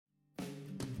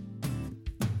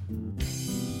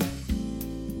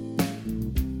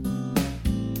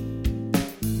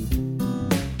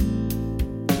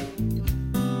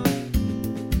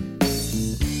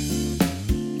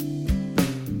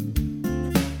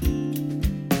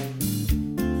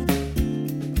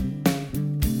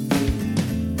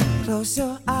Close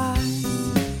your eyes,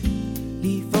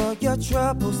 leave all your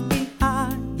troubles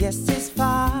behind. Yes, it's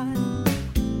fine.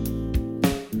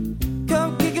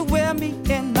 Come kick it with me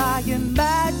in my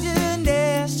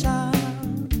imagination.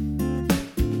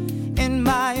 In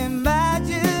my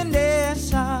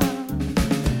imagination.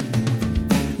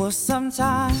 Well,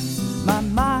 sometimes my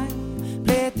mind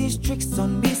plays these tricks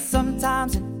on me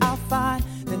sometimes, and I'll find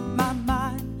that my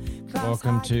mind.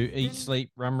 Welcome to Eat, Sleep,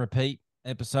 Run, Repeat,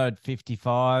 episode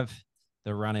 55,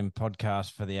 the running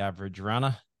podcast for the average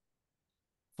runner.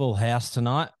 Full house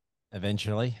tonight,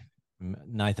 eventually.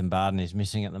 Nathan Barden is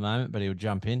missing at the moment, but he'll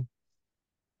jump in.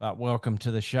 But welcome to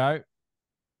the show.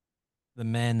 The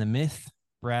man, the myth,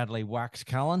 Bradley Wax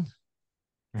Cullen.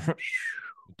 Good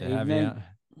to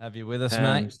have you with us,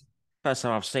 mate. First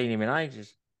time I've seen him in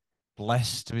ages.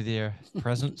 Blessed with your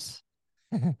presence.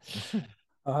 I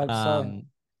hope so.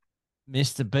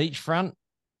 Mr. Beachfront,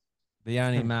 the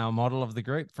only male model of the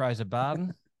group, Fraser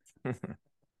Barden.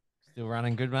 Still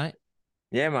running good, mate?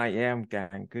 Yeah, mate. Yeah, I'm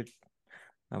going good.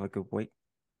 Have a good week.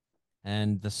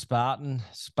 And the Spartan,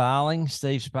 Sparling,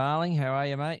 Steve Sparling. How are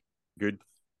you, mate? Good.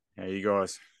 How you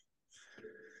guys?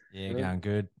 Yeah, going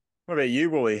good. What about you,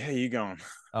 Wooly? How you going?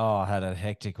 Oh, I had a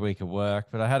hectic week of work,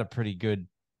 but I had a pretty good,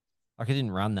 I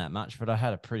didn't run that much, but I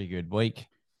had a pretty good week.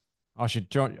 I should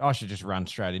just run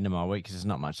straight into my week because there's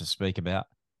not much to speak about.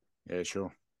 Yeah,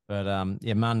 sure. But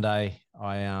Monday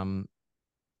I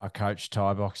coached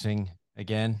Thai boxing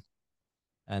again.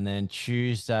 And then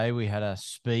Tuesday we had a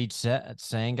speed set at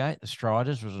Sandgate. The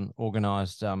Striders was an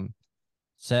organised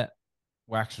set.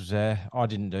 Wax was there. I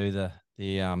didn't do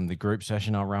the group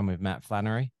session. I run with Matt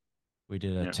Flannery. We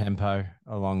did a tempo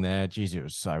along there. Geez, it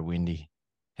was so windy.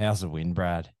 How's the wind,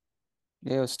 Brad?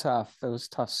 Yeah, it was tough. It was a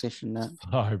tough session, that.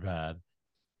 So bad.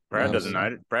 Brad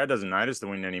doesn't notice the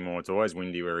wind anymore. It's always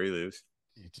windy where he lives.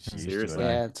 Seriously.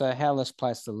 Yeah, it's a hellish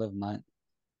place to live, mate.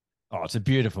 Oh, it's a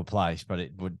beautiful place, but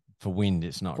it would for wind,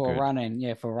 it's not for good. Running in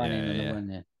the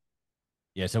wind. Yeah.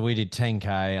 Yeah, so we did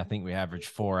 10K. I think we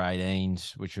averaged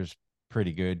 4:18s, which was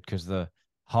pretty good because the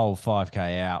whole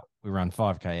 5K out, we run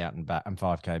 5K out and back and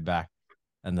 5K back,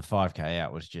 and the 5K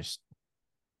out was just,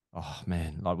 oh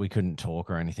man, like we couldn't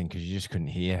talk or anything because you just couldn't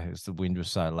hear because the wind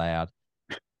was so loud.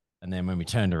 And then when we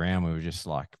turned around, we were just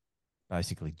like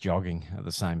basically jogging at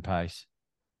the same pace.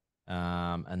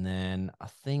 And then I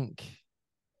think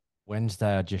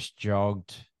Wednesday I just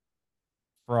jogged.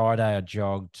 Friday I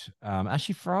jogged.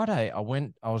 Actually Friday I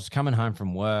was coming home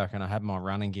from work and I had my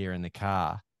running gear in the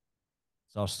car.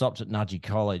 So I stopped at Nudgee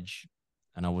College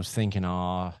and I was thinking,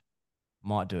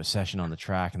 might do a session on the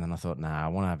track. And then I thought, nah, I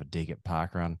want to have a dig at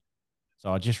parkrun.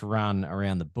 So I just run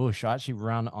around the bush. I actually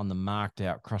run on the marked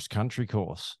out cross country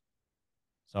course.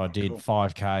 So I did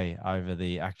 5K over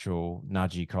the actual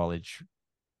Nudgee College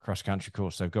cross country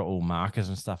course. They've got all markers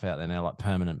and stuff out there now, like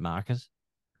permanent markers.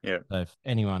 Yeah. So if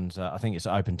anyone's, I think it's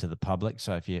open to the public.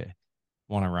 So if you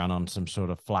want to run on some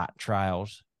sort of flat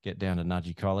trails, get down to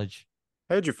Nudgee College.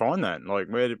 How'd you find that? Like,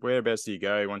 whereabouts do you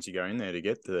go once you go in there to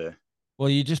get there? Well,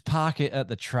 you just park it at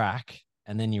the track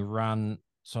and then you run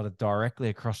sort of directly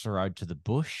across the road to the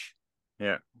bush.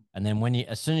 Yeah. And then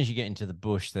as soon as you get into the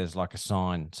bush, there's like a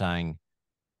sign saying,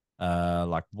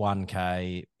 like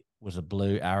 1K was a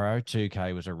blue arrow,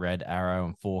 2K was a red arrow,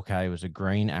 and 4K was a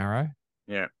green arrow.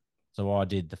 Yeah. So I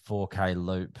did the 4K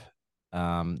loop.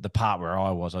 The part where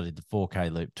I did the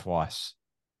 4K loop twice,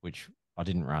 which I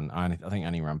didn't run. I think I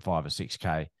only run 5 or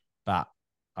 6K. But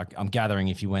I'm gathering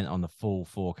if you went on the full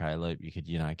 4K loop, you could,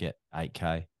 get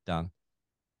 8K done.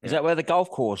 Is that where the golf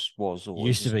course was? Or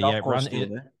used to be, yeah.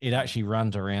 It actually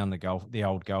runs around the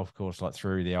old golf course, like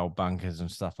through the old bunkers and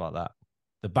stuff like that.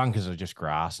 The bunkers are just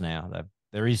grass now.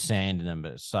 There is sand in them,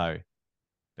 but it's so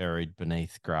buried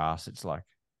beneath grass. It's like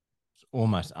it's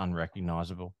almost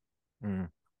unrecognizable. Mm.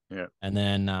 Yeah. And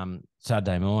then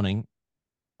Saturday morning,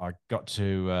 I got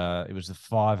to it was the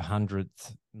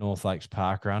 500th North Lakes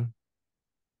Park Run.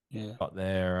 Yeah. Got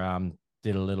there,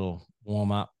 did a little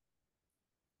warm up,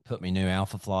 put me new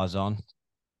Alpha Flies on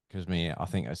because I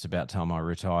think it's about time I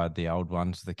retired the old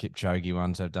ones. The Kipchoge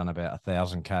ones have done about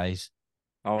 1,000 Ks.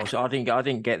 Oh, so I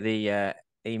didn't get the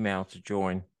email to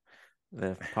join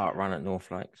the park run at North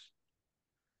Lakes.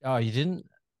 Oh, you didn't?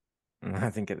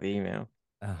 I didn't get the email.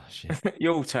 Oh shit!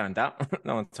 You all turned up.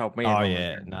 No one told me. Oh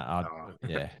yeah,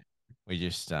 yeah. We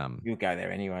just You'll go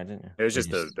there anyway, didn't you? It was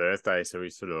just a birthday, so we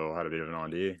sort of all had a bit of an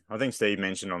idea. I think Steve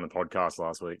mentioned on the podcast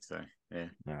last week. So yeah,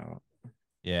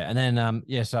 yeah, and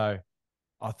then so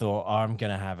I thought I'm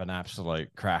gonna have an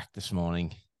absolute crack this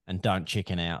morning and don't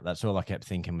chicken out. That's all I kept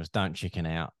thinking was don't chicken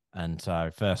out. And so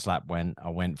first lap I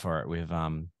went for it with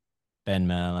Ben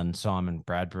Merlin, Simon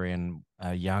Bradbury, and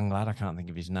a young lad. I can't think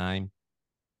of his name.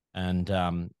 And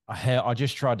I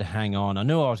just tried to hang on. I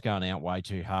knew I was going out way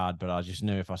too hard, but I just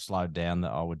knew if I slowed down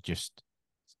that I'd just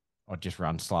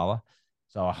run slower.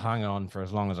 So I hung on for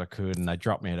as long as I could, and they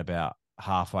dropped me at about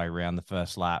halfway around the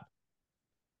first lap.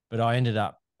 But I ended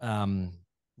up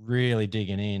really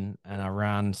digging in, and I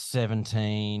ran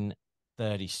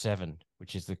 17:37,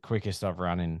 which is the quickest I've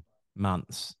run in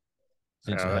months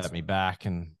since it hurt me back,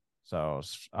 and so I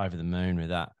was over the moon with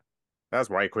that. That was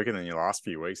way quicker than your last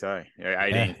few weeks, eh? Yeah,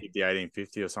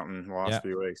 18:50 or something the last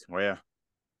few weeks. Wow.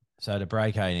 So to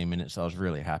break 18 minutes, I was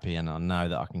really happy, and I know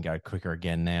that I can go quicker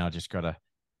again now. I just got to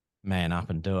man up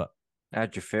and do it.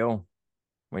 How'd you feel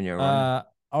when you were running?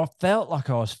 I felt like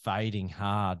I was fading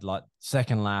hard. Like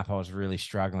second lap, I was really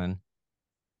struggling.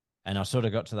 And I sort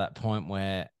of got to that point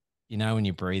where, you know, when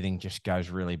your breathing just goes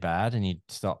really bad and you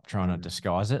stop trying to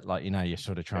disguise it, like, you know, you're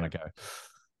sort of trying to go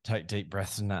take deep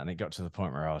breaths and that. And it got to the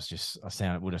point where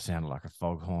would have sounded like a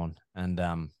foghorn. And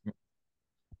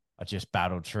I just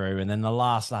battled through. And then the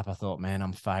last lap, I thought, man,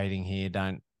 I'm fading here.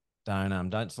 Don't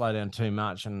slow down too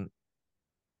much. And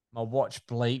my watch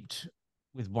bleeped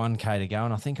with 1K to go,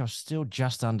 and I think I was still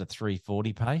just under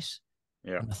 340 pace.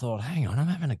 Yeah. And I thought, hang on, I'm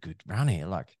having a good run here.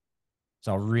 Like,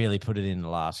 so I really put it in the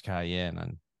last K, yeah, and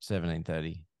then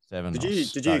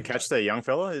 17:37. Did you catch the young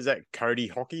fella? Is that Cody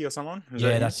Hockey or someone?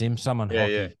 That's him. Someone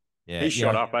Hockey. Yeah. He's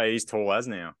shot up, He's tall as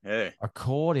now. Yeah. I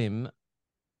caught him,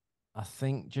 I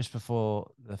think, just before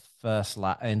the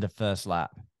end of first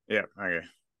lap. Yeah, okay.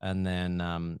 And then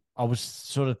I was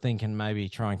sort of thinking maybe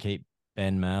try and keep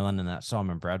Ben Merlin and that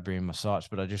Simon Bradbury in my sights,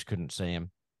 but I just couldn't see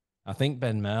him. I think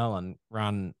Ben Merlin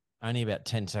run only about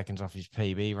 10 seconds off his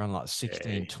PB, run like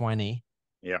 16:20.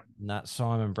 Yeah. And that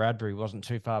Simon Bradbury wasn't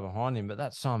too far behind him, but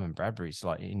that Simon Bradbury's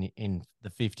like in the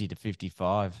 50 to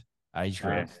 55 age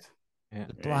group. Yeah.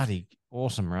 Bloody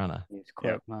awesome runner. He's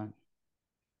quick, man.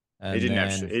 He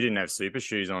didn't have super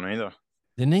shoes on either.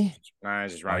 Didn't he? No,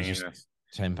 he's just running in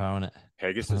tempo in it.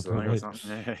 Pegasus or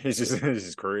something. Yeah, he's just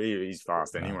his career. He's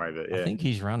fast anyway, but yeah. I think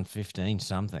he's run 15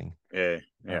 something. Yeah.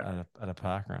 At a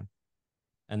park run.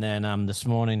 And then this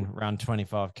morning run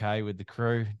 25K with the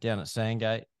crew down at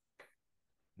Sandgate.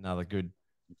 Another good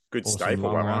awesome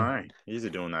staple that one, eh? He's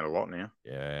doing that a lot now.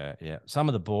 Yeah. Some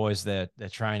of the boys they're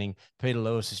training. Peter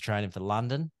Lewis is training for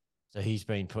London. So he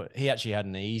actually had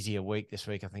an easier week this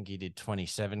week. I think he did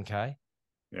 27K.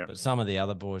 Yeah. But some of the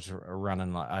other boys are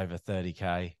running like over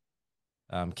 30K.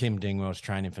 Kim Dingwell's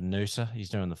training for Noosa. He's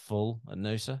doing the full at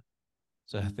Noosa.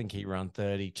 So I think he ran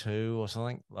 32 or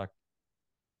something. Like,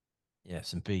 yeah,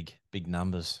 some big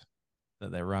numbers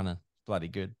that they're running. Bloody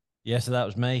good. Yeah, so that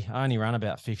was me. I only ran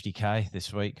about 50K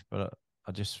this week, but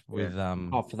I just with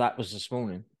for that was this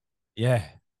morning. Yeah,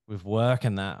 with work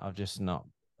and that, I've just not.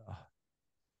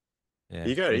 Yeah,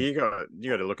 you got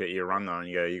to look at your run though, and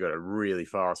you got a really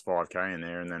fast 5K in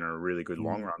there, and then a really good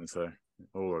long run. So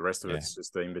all the rest of it's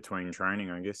just in between training,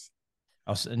 I guess.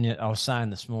 I was saying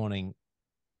this morning,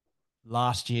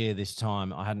 last year this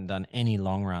time I hadn't done any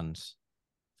long runs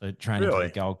for training for the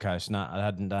Gold Coast. No, I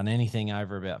hadn't done anything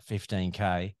over about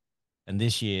 15K, and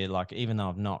this year, like even though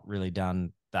I've not really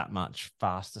done that much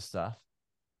faster stuff,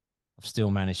 I've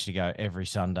still managed to go every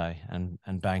Sunday and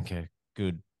bank a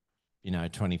good,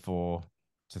 24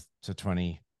 to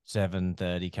 27,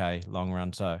 30K long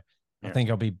run. So I think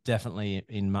I'll be definitely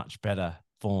in much better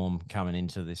form coming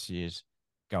into this year's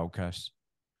Gold Coast.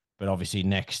 But obviously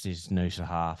next is Noosa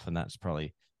Half, and that's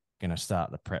probably going to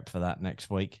start the prep for that next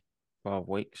week. 5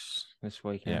 weeks this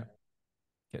weekend. Yeah.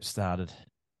 Get started.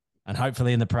 And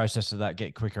hopefully in the process of that,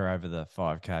 get quicker over the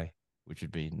 5K, which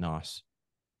would be nice.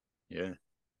 Yeah.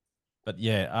 But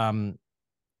yeah,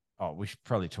 we should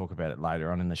probably talk about it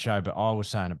later on in the show, but I was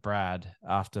saying to Brad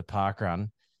after Parkrun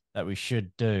that we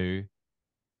should do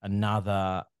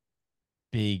another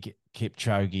big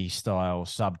Kipchoge style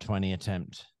sub-20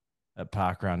 attempt at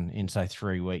Parkrun in, say,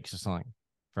 3 weeks or something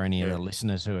for any of the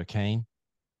listeners who are keen.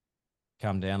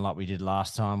 Come down like we did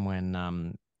last time when,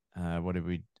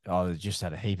 just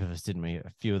had a heap of us, didn't we?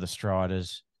 A few of the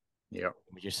striders. Yeah.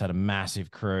 We just had a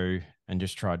massive crew and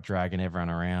just tried dragging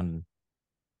everyone around.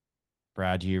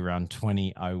 Brad, you run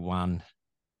 20:01.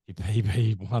 Your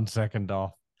PB 1 second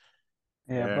off.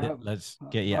 Yeah. Let's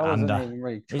get you under.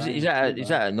 Really is that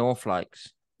at North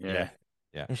Lakes? Yeah.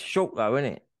 It's short though,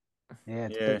 isn't it? Yeah,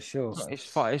 it's a bit short.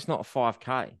 It's not a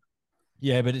 5K.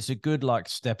 Yeah, but it's a good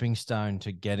stepping stone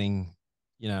to getting,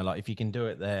 if you can do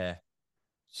it there,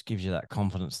 just gives you that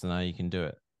confidence to know you can do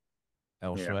it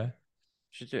elsewhere.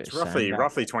 Should do it. It's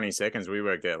roughly 20 seconds we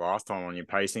worked out last time on your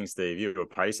pacing, Steve. You were a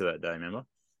pacer that day, remember?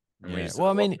 And well,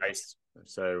 I mean,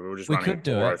 So we were just We running could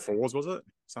do it. 404s, was it?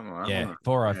 Something like that. Yeah, wasn't it?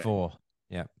 404.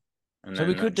 Yeah. And So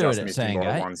we then could do it just at missed him by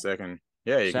Sandgate. 1 second.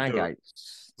 Yeah, you could do it.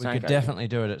 Sandgate. We could definitely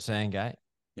do it at Sandgate.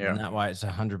 Yeah. And that way it's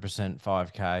 100%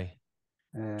 5K.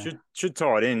 Yeah. Should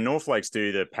tie it in. North Lakes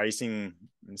do the pacing.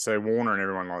 So Warner and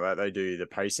everyone like that, they do the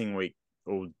pacing week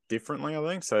all differently, I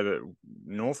think. So that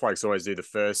North Lakes always do the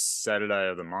first Saturday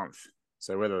of the month.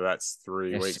 So whether that's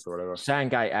 3 weeks or whatever.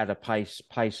 Sandgate had a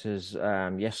paces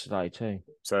yesterday too.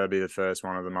 So that'd be the first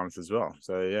one of the month as well.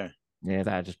 So yeah. Yeah,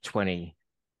 they had just 20,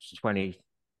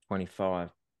 25.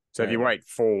 So if you wait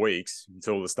 4 weeks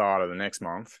until the start of the next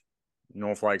month,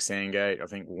 North Lake, Sandgate, I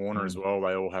think Warner as well,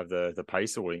 they all have the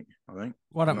pacer week, I think.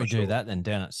 Why don't we do that then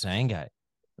down at Sandgate?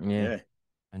 Yeah.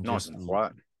 And nice just and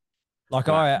flat. Like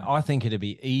I think it'd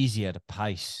be easier to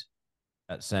pace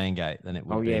at Sandgate than it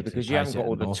would be. Oh yeah, because you haven't got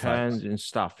all the North turns Lakes. and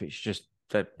stuff. It's just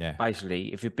that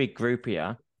basically, if you're a big group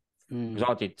here, because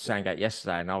I did Sandgate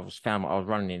yesterday, and I was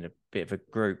running in a bit of a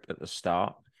group at the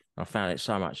start. I found it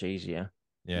so much easier.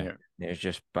 Yeah. It was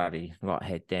just buddy, like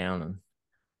head down and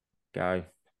go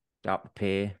up the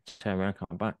pier, turn around,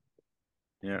 come back.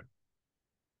 Yeah.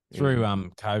 Through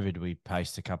COVID, we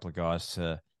paced a couple of guys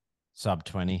to sub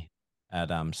 20 at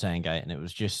Sandgate, and it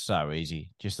was just so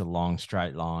easy. Just a long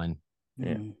straight line.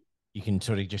 Yeah. You can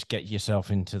sort of just get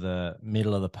yourself into the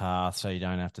middle of the path so you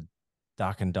don't have to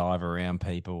duck and dive around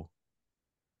people.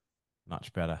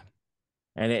 Much better.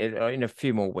 And in a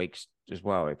few more weeks as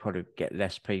well, it probably get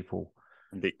less people.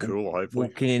 A bit cooler, hopefully.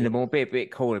 Walking in the more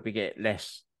bit cooler, we get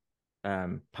less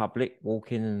public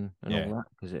walking and all that,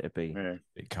 because it'd be a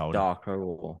bit colder, darker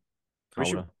or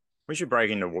colder. We should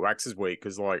break into Wax's week,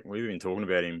 because like we've been talking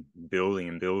about him building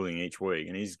and building each week,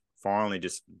 and he's finally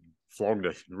just flogged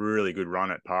a really good run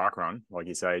at Parkrun, like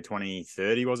you say,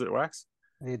 2030 was it, Wax?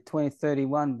 Yeah,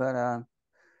 2031, but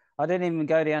I didn't even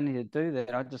go down here to do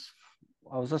that.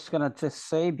 I was just gonna just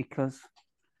see, because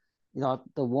the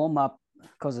warm up,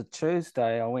 because of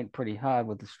Tuesday, I went pretty hard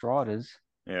with the Striders.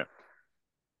 Yeah.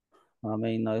 I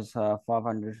mean, those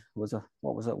 500 was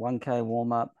 1K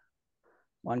warm up,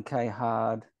 1K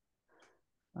hard.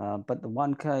 But the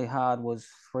 1K hard was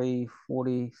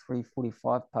 340,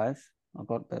 345 pace. I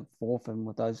got about fourth in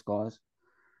with those guys.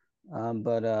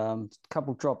 But a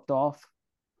couple dropped off.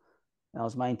 I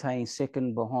was maintaining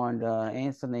second behind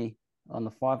Anthony on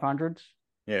the 500s.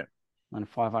 Yeah. On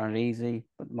 500 easy.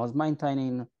 But I was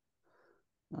maintaining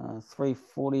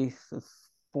 340 to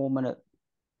 4-minute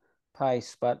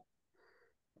pace. But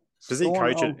does he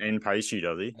coach it and pace you,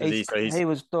 does he? He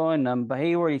was doing them, but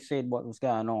he already said what was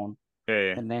going on.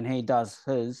 Yeah. And then he does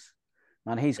his,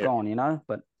 and he's gone,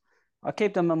 But I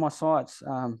kept him in my sights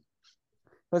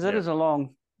because it is a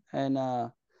long, and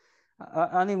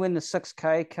only when the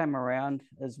 6K came around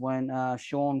is when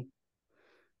Sean,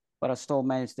 but I still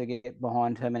managed to get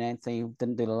behind him, and Anthony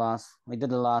didn't do the last. We did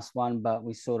the last one, but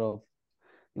there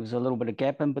was a little bit of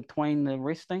gap in between the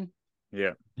resting.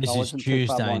 Yeah. This is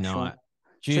Tuesday night.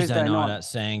 Tuesday night at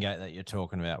Sandgate that you're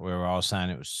talking about, where I was saying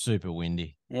it was super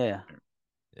windy. Yeah.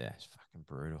 Yeah, it's fucking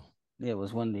brutal. Yeah, it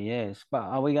was windy, yes. But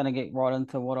are we going to get right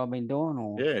into what I've been doing?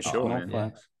 Or yeah, sure,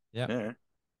 man. Yeah.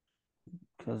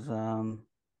 Because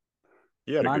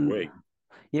you had a good week.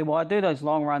 Yeah, well, I do those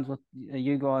long runs with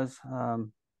you guys.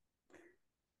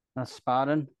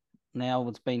 Spartan. Now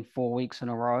it's been 4 weeks in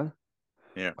a row.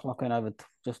 Yeah. Clocking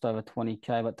just over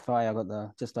 20K, but today I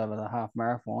got just over the half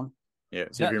marathon. Yeah.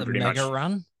 So is that the mega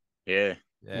run? Yeah.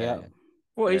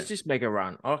 What is this mega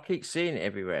run? I keep seeing it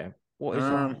everywhere. What is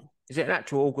it? Is it an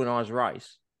actual organised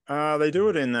race? They do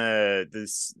it in the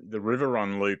River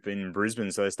Run loop in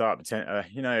Brisbane. So they start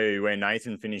where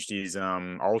Nathan finished his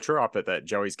ultra up at that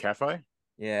Joey's Cafe.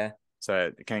 Yeah. So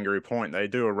at the Kangaroo Point, they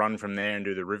do a run from there and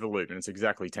do the River Loop, and it's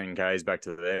exactly 10Ks back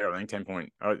to there. I think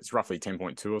it's roughly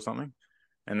 10.2 or something.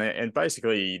 And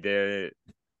basically they're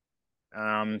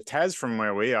Taz from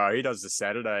where we are, he does the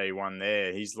Saturday one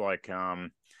there. He's like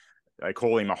they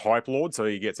call him a hype lord, so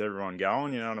he gets everyone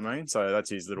going, you know what I mean? So that's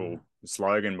his little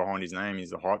slogan behind his name. He's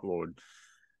the hype lord.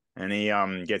 And he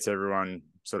gets everyone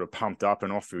sort of pumped up,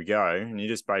 and off we go. And you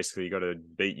just basically got to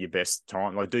beat your best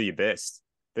time, like do your best.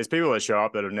 There's people that show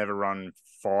up that have never run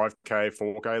 5K,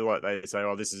 4K, like they say,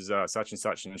 oh, this is such and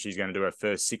such, and she's going to do her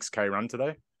first 6K run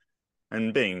today.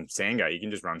 And being Sandgate, you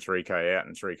can just run 3K out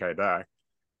and 3K back.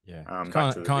 Yeah,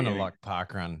 kind of like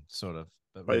Parkrun, sort of.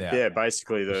 But yeah,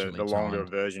 basically the longer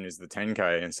version is the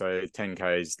 10K, and so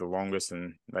 10K is the longest,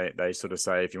 and they sort of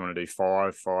say if you want to do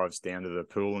fives down to the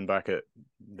pool and back at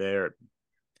there at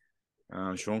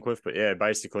Shorncliffe. But yeah,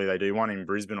 basically they do one in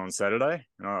Brisbane on Saturday,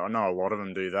 and I know a lot of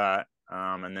them do that,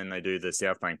 and then they do the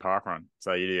South Bank Parkrun,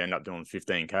 so you do end up doing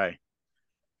 15K.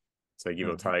 So give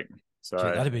or take. So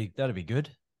gee, that'd be good.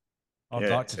 I'd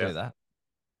like to do that.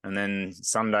 And then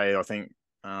Sunday, I think,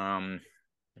 I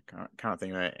can't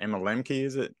think of that. Emma Lemke,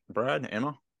 is it, Brad?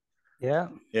 Emma? Yeah.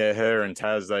 Yeah, her and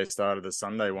Taz, they started the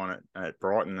Sunday one at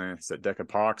Brighton there. It's at Decker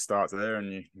Park, starts there,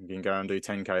 and you can go and do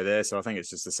 10K there. So I think it's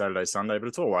just a Saturday, Sunday, but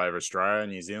it's all over Australia,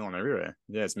 New Zealand, everywhere.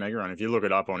 Yeah, it's mega run. If you look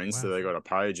it up on Insta, They got a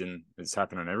page and it's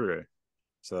happening everywhere.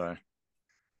 So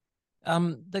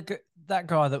that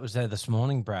guy that was there this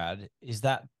morning, Brad, is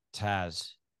that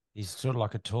Taz? He's sort of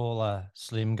like a taller,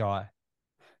 slim guy.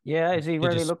 Yeah, is he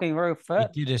really looking real fit?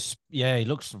 He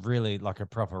looks really like a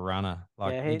proper runner.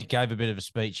 Like he gave a bit of a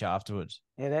speech afterwards.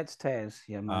 Yeah, that's Taz.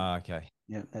 Yeah, mate. Okay.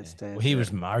 Yeah, that's Taz. Well, he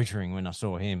was motoring when I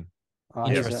saw him.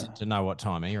 Interested to know what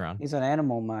time he ran. He's an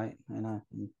animal, mate.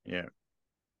 Yeah,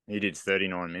 he did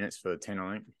 39 minutes for the 10,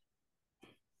 I think.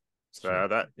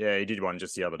 So he did one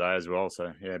just the other day as well.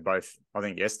 So yeah, both. I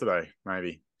think yesterday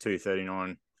maybe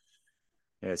 2:39.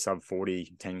 Yeah, sub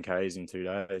 40 10Ks in 2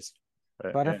 days.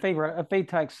 But if he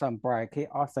takes some break,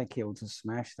 I think he'll just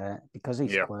smash that because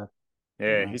he's quick.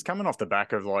 Yeah, he's coming off the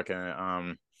back of like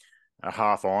a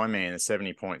half Ironman, a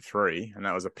 70.3, and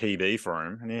that was a PB for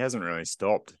him, and he hasn't really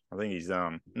stopped. I think he's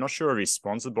not sure if he's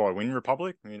sponsored by Win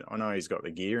Republic. I mean, I know he's got the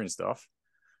gear and stuff,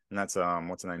 and that's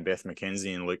what's her name, Beth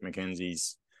McKenzie and Luke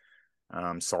McKenzie's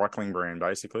cycling brand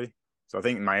basically. So I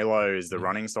think Malo is the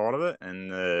running side of it,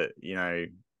 and the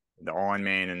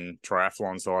Ironman and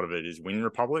triathlon side of it is Win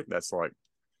Republic. That's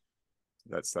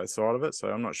that side of it.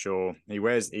 So I'm not sure. He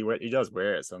does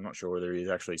wear it, so I'm not sure whether he's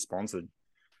actually sponsored.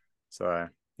 So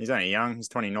he's only young. He's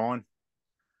 29,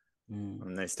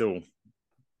 and they still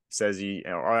says I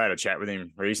had a chat with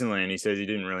him recently, and he says he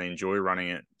didn't really enjoy running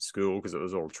at school because it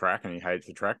was all track, and he hates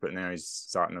the track. But now he's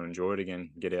starting to enjoy it again.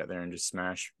 Get out there and just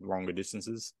smash longer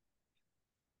distances.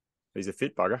 He's a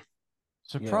fit bugger.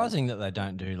 Surprising that they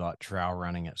don't do like trail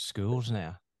running at schools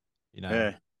now.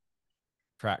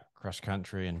 Track, cross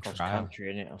country, and cross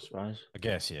country in it, I suppose. I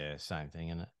guess, same thing,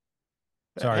 isn't it?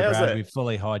 Sorry, Brad, we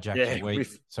fully hijacked the week.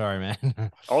 Sorry,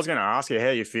 man. I was going to ask you how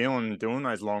you're feeling doing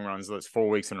those long runs. That's 4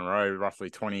 weeks in a row,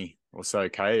 roughly 20 or so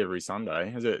K every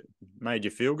Sunday. Has it made you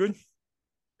feel good?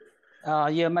 Yeah,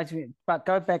 it makes me. But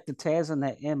go back to Taz and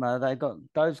that Emma. They got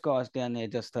those guys down there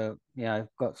just to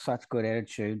got such good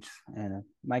attitudes and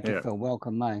make you feel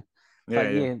welcome, mate.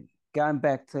 Going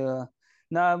back to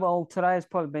today's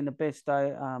probably been the best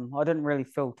day. I didn't really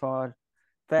feel tired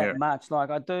that much.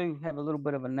 Like I do have a little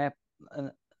bit of a nap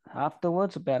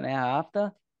afterwards, about an hour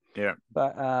after. Yeah.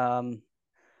 But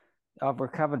I've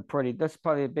recovered pretty. This is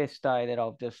probably the best day that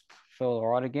I'll just feel all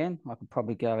right again. I could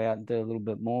probably go out and do a little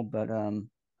bit more, but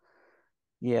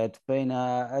it's been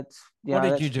What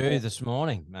did you do this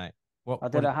morning, mate? I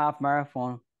did a half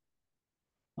marathon.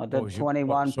 I did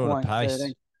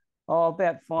 21.13.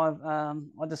 About 5.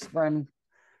 I just ran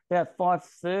about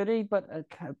 5:30, but I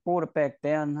brought it back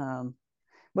down.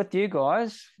 With you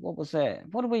guys, what was that?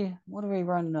 What do we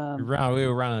run? We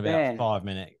were running about 5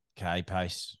 minute K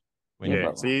pace. So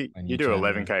you do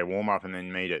 11K warm up and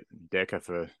then meet at Decker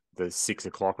for the 6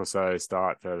 o'clock or so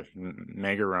start for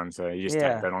mega run. So you just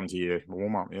take that onto your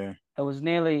warm up. Yeah, it was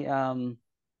nearly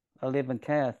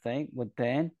 11K, I think, with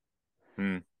Dan.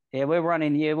 Mm. Yeah, we're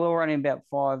running about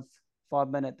 5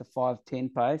 minute to 5:10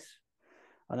 pace,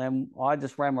 and then I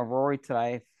just ran with Rory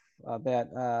today about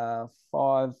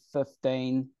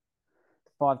 5:15,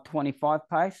 5:25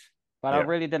 pace. But I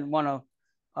really didn't want to.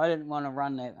 I didn't want to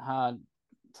run that hard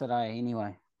today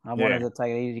anyway. I wanted to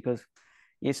take it easy because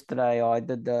yesterday I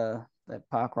did that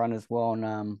park run as well,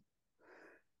 and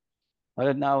I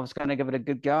didn't know I was going to give it a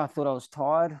good go. I thought I was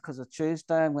tired because of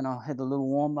Tuesday when I had a little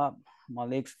warm up. My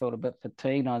legs felt a bit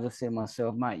fatigued, and I just said to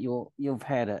myself, "Mate, you've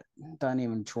had it. Don't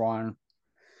even try and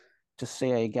just see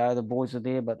how you go. The boys are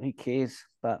there, but who cares?"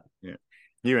 But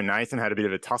you and Nathan had a bit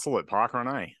of a tussle at park run,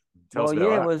 eh? Tell us about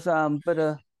that. It was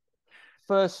but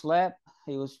first lap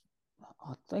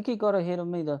I think he got ahead of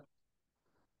me.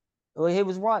 He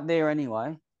was right there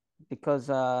anyway, because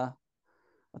I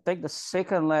think the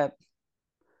second lap,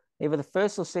 either the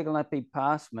first or second lap, he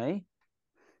passed me,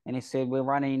 and he said we're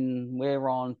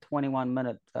on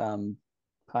 21-minute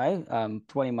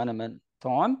 20-minute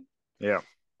time. Yeah.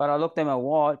 But I looked at my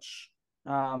watch,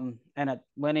 and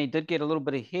when he did get a little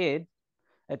bit ahead,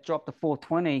 it dropped to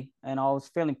 4:20, and I was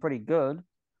feeling pretty good.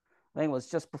 I think it was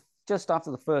just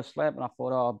after the first lap, and I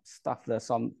thought, stuff this.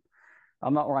 I'm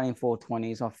not running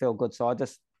 4:20s. I feel good, so I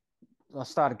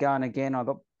started going again. I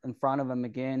got in front of him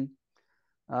again,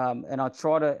 and I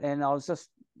tried it, and I was just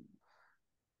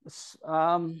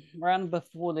around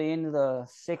before the end of the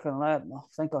second lap. I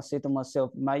think I said to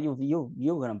myself, "Mate,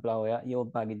 you're gonna blow out. You're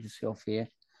bugging yourself here,"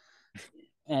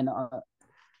 and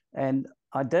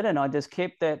I didn't. I just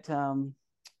kept that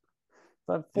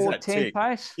 4:10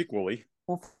 pace. Tick Wooly.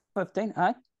 4:15,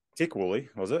 eh? Tick Wooly,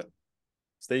 was it?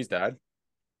 Steve's dad.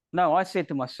 No, I said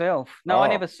to myself. No, I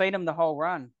never seen him the whole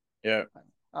run. Yeah.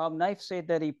 Nath said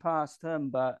that he passed him,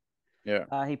 but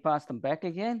he passed him back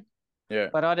again. Yeah.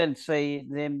 But I didn't see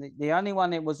them. The only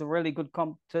one that was a really good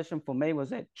competition for me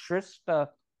was that Trista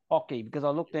Hockey, because I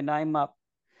looked her name up.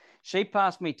 She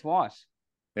passed me twice.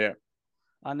 Yeah.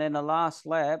 And then the last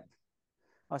lap,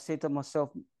 I said to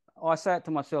myself, I say it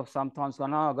to myself sometimes, I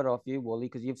know I got it off you, Wooly,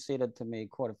 because you've said it to me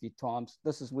quite a few times.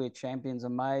 This is where champions are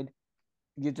made.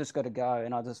 You just got to go.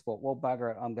 And I just thought, well,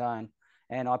 bugger it, I'm going.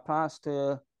 And I passed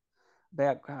her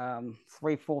about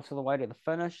 3/4 of the way to the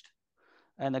finish.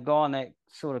 And the guy in that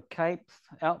sort of cape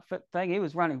outfit thing, he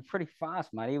was running pretty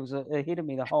fast, mate. He was ahead of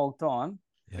me the whole time.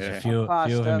 There's a few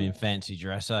of them in fancy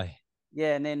dress, eh?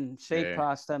 Yeah, and then she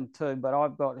passed him too, but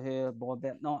I've got her by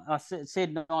about 9. I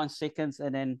said 9 seconds,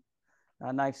 and then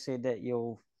Nate said that it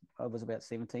was about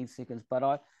 17 seconds.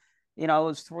 But it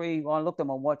was 3. I looked at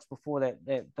my watch before that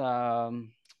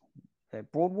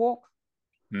boardwalk,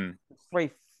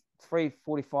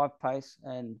 3:45 pace,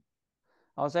 and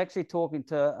I was actually talking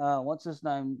to what's his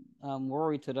name,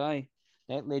 Rory today,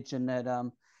 that legend that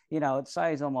it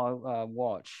says on my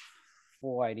watch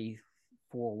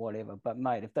 484 whatever. But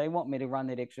mate, if they want me to run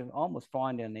that extra, I almost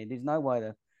fine down there. There's no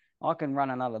way I can run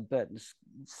another bit and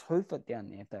hoof it down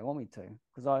there if they want me to,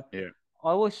 because I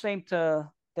always seem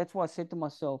to. That's why I said to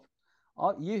myself,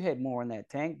 you had more in that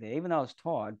tank there, even though I was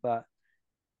tired, but.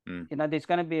 There's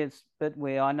going to be a bit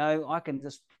where I know I can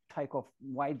just take off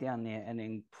way down there, and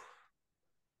then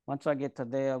once I get to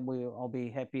there, I'll be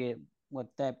happy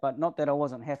with that. But not that I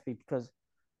wasn't happy, because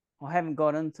I haven't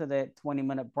got into that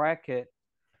 20-minute bracket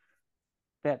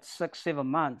about 6-7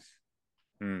 months.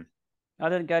 I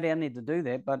didn't go down there to do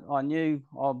that, but I knew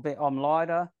I'm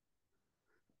lighter.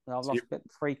 I've lost about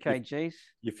 3 kgs.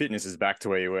 Your fitness is back to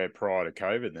where you were prior to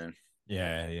COVID then.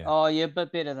 Yeah. Oh, yeah,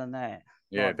 but better than that.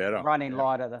 Yeah, better. Running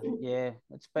lighter.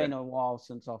 It's been a while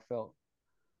since I felt.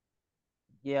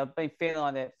 Yeah, I've been feeling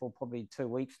like that for probably 2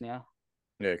 weeks now.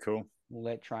 Yeah, cool. All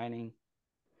that training.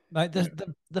 Mate,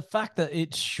 the fact that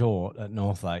it's short at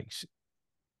North Lakes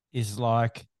is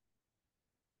like,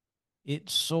 it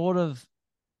sort of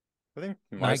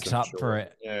makes up for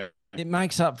it. Yeah. It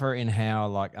makes up for it in how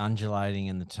like undulating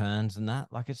in the turns and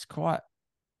that. Like, it's quite.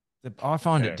 I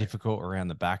find it difficult around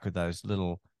the back with those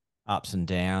little ups and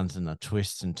downs and the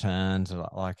twists and turns.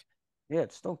 Like, yeah,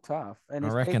 it's still tough. And I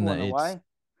reckon that it's,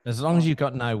 as long as you've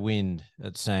got no wind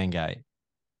at Sandgate,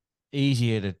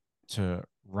 easier to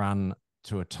run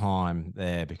to a time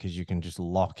there, because you can just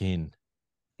lock in.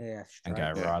 Yeah, and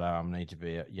go righto. I need to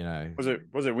be.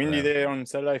 Was it windy there on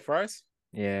Saturday for us?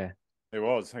 Yeah, it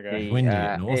was. Okay, windy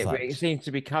at North Lakes. It seems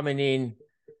to be coming in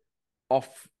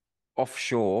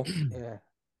offshore. Yeah.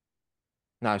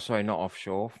 No, sorry, not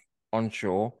offshore,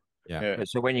 onshore. Yeah. But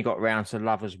so when you got round to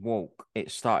Lovers Walk, it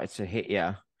started to hit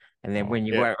you, and then when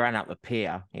you ran up the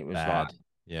pier, it was bad.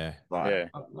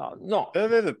 Not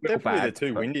they're probably the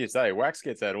 2 windiest. Wax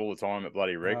gets that all the time at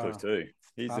bloody Redcliffe too.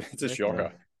 It's a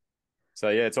shocker. So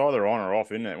yeah, it's either on or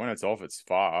off, isn't it? When it's off, it's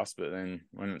fast, but then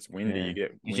when it's windy, you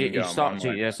get you start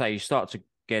to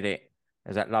get it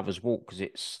as that Lovers Walk, because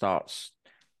it starts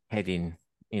heading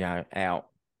out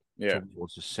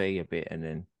towards the sea a bit, and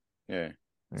then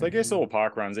So I guess all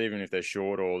park runs, even if they're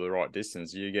short or the right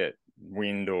distance, you get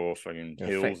wind or fucking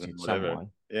hills and whatever.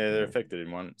 They're affected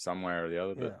in some way or the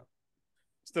other, but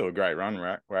still a great run,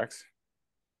 Wax.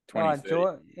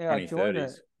 2030s. I enjoyed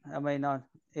it. I mean,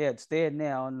 it's there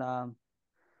now, and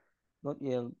look,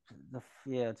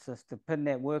 it's just to pin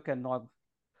that work, and I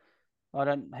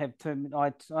don't have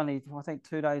I think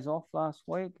 2 days off last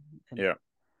week. But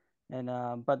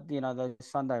those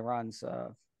Sunday runs,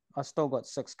 I still got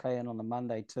 6K in on the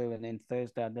Monday too, and then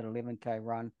Thursday I did 11K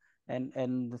run,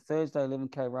 and the Thursday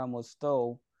 11K run was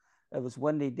it was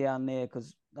windy down there,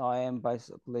 because I am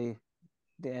basically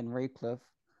down Redcliffe.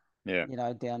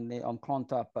 Down there I'm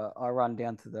Clontarf, but I run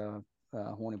down to the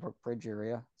Hornybrook Bridge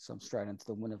area, so I'm straight into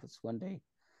the wind if it's windy.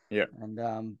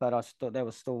 And but that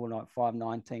was still like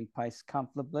 5:19 pace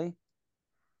comfortably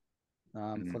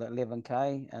for that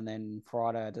 11K, and then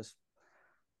Friday I just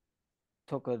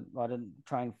I didn't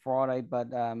train Friday,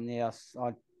 but I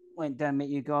went down and met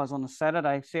you guys on the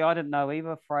Saturday. See, I didn't know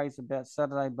either phrase about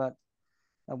Saturday, but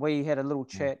we had a little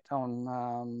chat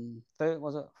on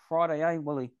was it Friday,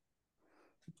 Willie?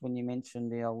 When you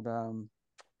mentioned the old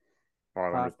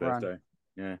 500th birthday.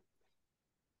 I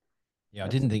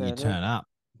didn't think you'd turn up,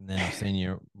 and then I seen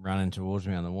you running towards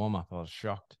me on the warm up. I was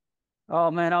shocked. Oh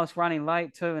man, I was running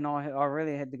late too, and I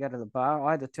really had to go to the bar.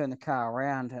 I had to turn the car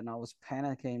around, and I was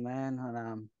panicking, man.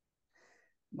 And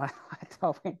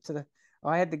I went to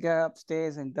I had to go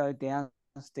upstairs and go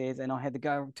downstairs, and I had to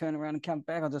go turn around and come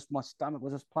back. My stomach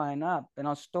was just playing up, and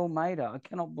I still made it. I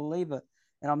cannot believe it,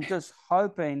 and I'm just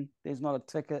hoping there's not a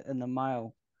ticket in the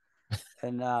mail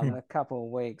in a couple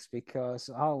of weeks, because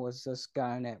I was just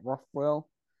going at Rothwell,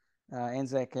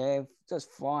 Anzac Ave,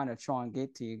 just flying to try and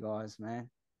get to you guys, man.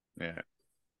 Yeah.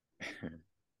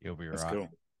 You'll be That's right. Cool.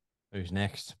 Who's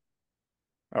next?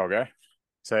 Okay.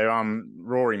 So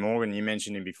Rory Morgan, you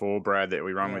mentioned him before, Brad, that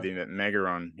we run with him at Mega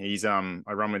Run. He's I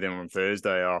run with him on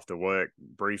Thursday after work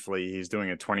briefly. He's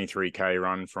doing a 23k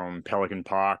run from Pelican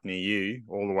Park near you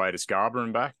all the way to Scarborough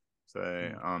and back. So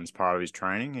it's part of his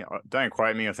training. Don't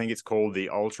quote me, I think it's called the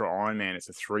Ultra Ironman. It's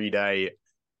a 3-day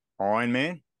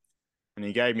Ironman. And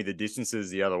he gave me the distances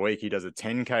the other week. He does a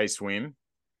 10k swim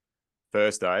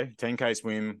first day, 10k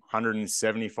swim,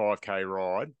 175k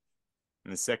ride.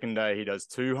 And the second day, he does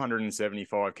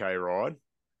 275k ride.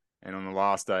 And on the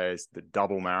last day, is the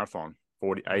double marathon,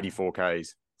 84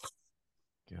 Ks.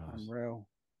 Unreal.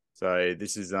 So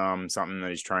this is something that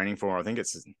he's training for. I think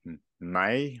it's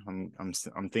May. I'm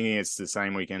thinking it's the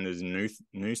same weekend as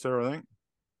Noosa, I think.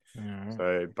 Mm-hmm.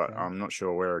 So, but I'm not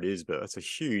sure where it is. But that's a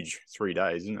huge 3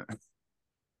 days, isn't it?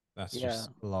 That's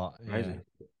just a lot. Yeah.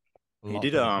 He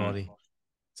did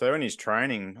So in his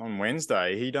training on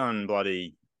Wednesday, he done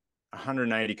bloody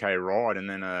 180k ride and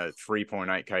then a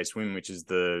 3.8k swim, which is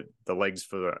the legs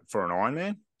for an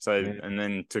Ironman. So and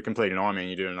then to complete an Ironman,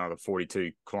 you do another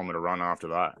 42-kilometer run after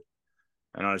that.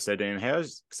 And I said to him,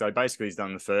 so basically he's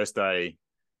done the first day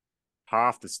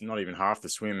not even half the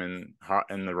swim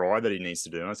and the ride that he needs to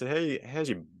do. And I said, hey, how's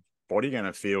your body going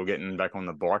to feel getting back on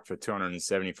the bike for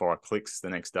 275 clicks the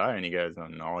next day? And he goes, I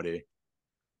have no idea.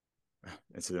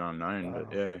 It's an unknown,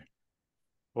 but yeah.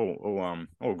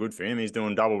 All good for him. He's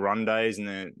doing double run days, and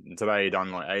then today he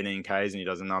done like 18 Ks and he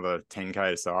does another 10K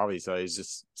to Savi. So he's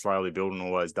just slowly building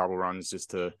all those double runs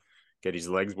just to get his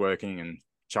legs working and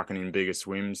chucking in bigger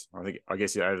swims. I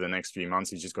guess over the next few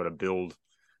months he's just got to build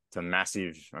to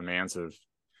massive amounts of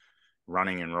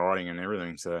running and riding and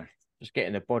everything. So just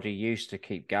getting the body used to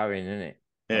keep going, isn't it?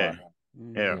 Yeah,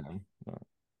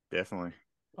 definitely.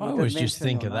 I always just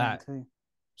think of that.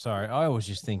 Sorry, I always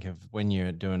just think of when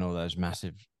you're doing all those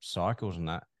massive cycles and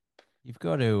that, you've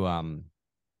got to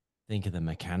think of the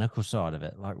mechanical side of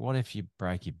it. Like, what if you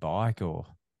break your bike or,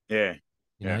 you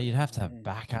know, you'd have to have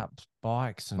backup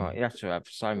bikes. And you have to have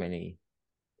so many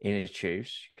inner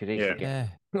tubes. You could easily get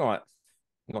like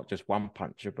not just one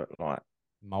puncture, but like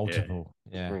multiple.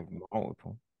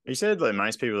 Multiple. He said that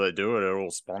most people that do it are all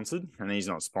sponsored, and he's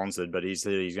not sponsored, but he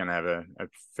said he's going to have a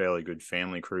fairly good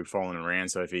family crew following around.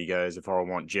 So if I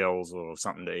want gels or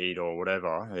something to eat or whatever,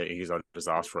 I just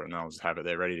ask for it and I'll just have it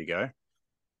there ready to go.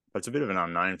 But it's a bit of an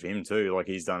unknown for him too. Like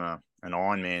he's done an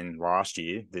Ironman last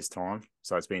year this time.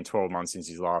 So it's been 12 months since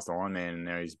his last Ironman, and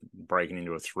now he's breaking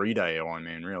into a 3-day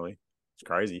Ironman, really. It's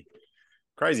crazy.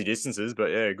 Crazy distances, but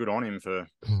yeah, good on him for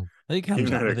he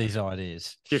comes up with these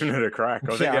ideas, giving it a crack.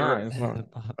 I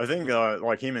think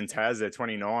like him and Taz, they're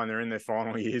 29. They're in their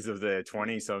final years of their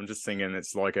 20s. So I'm just thinking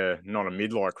it's like not a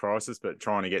midlife crisis, but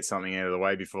trying to get something out of the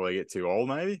way before they get too old.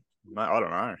 Maybe I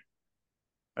don't know.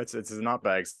 It's a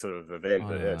nutbag sort of event,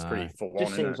 but it's pretty full on.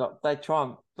 Just seems like they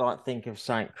try and think of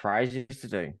something crazy to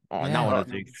do. No one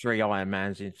to do 3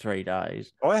 Ironmans in 3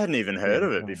 days. I hadn't even heard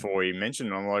of it before he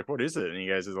mentioned it. I'm like, what is it? And he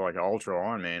goes, it's like an Ultra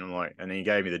Ironman. I'm like, and he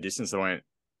gave me the distance. I went,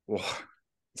 well,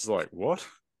 it's like, what?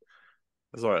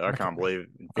 It's like, I can't believe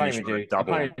I can't even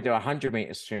do a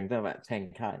 100-meter swim. They're about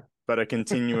 10K. But a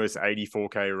continuous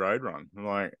 84K road run. I'm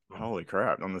like, holy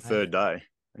crap, on the third day.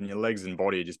 And your legs and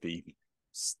body just be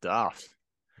stuffed.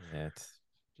 Yeah,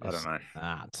 I don't know.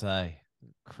 It's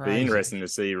crazy. Be interesting to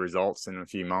see results in a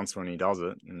few months when he does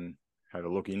it and have a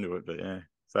look into it. But yeah,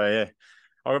 so yeah,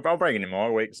 I'll break it in my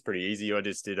week. It's pretty easy. I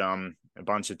just did a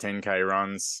bunch of 10K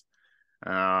runs.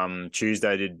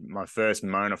 Tuesday did my first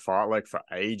Mona fartlek for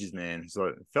ages, man. So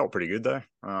it felt pretty good though.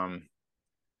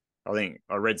 I think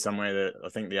I read somewhere that I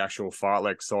think the actual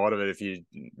fartlek side of it, if you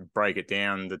break it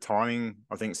down, the timing,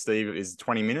 I think Steve is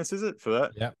 20 minutes. Is it for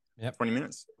that? Yep. 20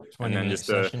 minutes. 20 and then just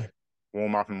a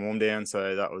warm up and warm down.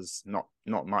 So that was not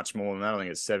much more than that. I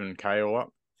think it's 7K all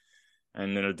up.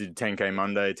 And then I did 10K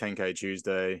Monday, 10K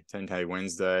Tuesday, 10K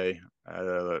Wednesday,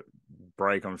 a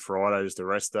break on Friday, just a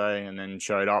rest day, and then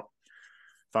showed up.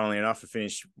 Funnily enough, I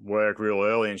finished work real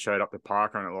early and showed up to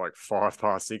parkrun at like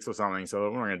 6:05 or something. So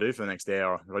what am I going to do for the next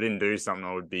hour? If I didn't do something,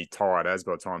 I would be tired as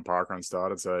by the time parkrun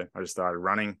started. So I just started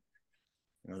running.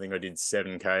 I think I did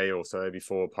 7K or so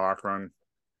before parkrun.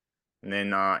 And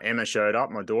then Emma showed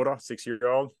up, my daughter,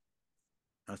 6-year-old.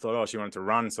 I thought, oh, she wanted to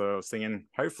run. So I was thinking,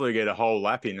 hopefully get a whole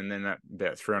lap in. And then at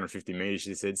about 350 meters,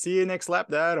 she said, see you next lap,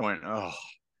 Dad. I went, oh.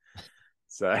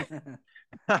 So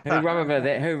Who ran with her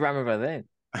then? Who ran with her then?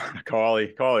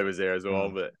 Kylie was there as well,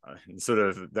 but sort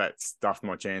of that stuffed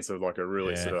my chance of like a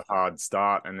really sort of hard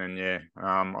start. And then,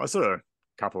 I sort of a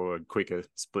couple of quicker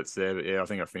splits there, but I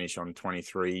think I finished on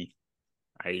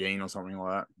 23:18 or something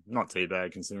like that. Not too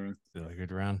bad considering. Still a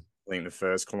good run. I think the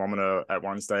first kilometer at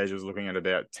one stage was looking at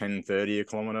about 10:30 a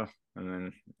kilometer, and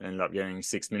then ended up getting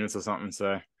 6 minutes or something.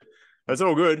 So that's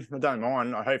all good. I don't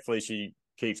mind. Hopefully she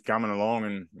keeps coming along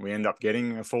and we end up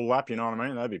getting a full lap. You know what I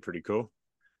mean? That'd be pretty cool.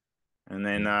 And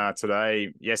then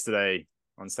yesterday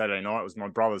on Saturday night was my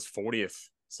brother's 40th.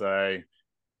 So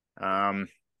I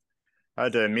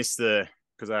had to miss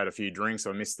because I had a few drinks.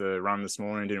 I missed the run this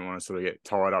morning. Didn't want to sort of get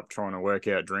tied up trying to work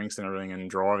out drinks and everything and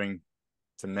driving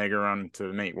to Mega Run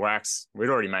to meet Wax. We'd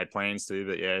already made plans to,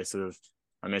 but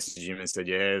I messaged him and said,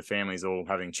 the family's all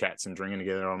having chats and drinking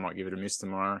together. I might give it a miss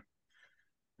tomorrow.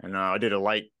 And I did a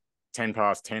late 10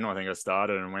 past 10, I think I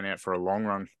started, and went out for a long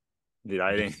run. Did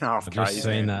 18.5 I've just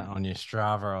seen that on your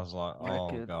Strava. I was like,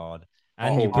 oh God.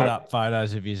 And you put up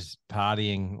photos of his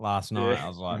partying last night. I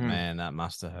was like, man, that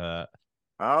must have hurt.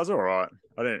 I was all right.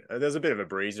 There's a bit of a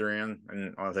breeze around,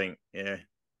 and I think,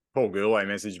 Paul Gurley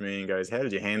messaged me and goes, how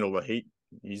did you handle the heat?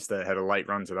 You just had a late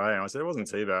run today. And I said, it wasn't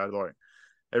too bad. Like,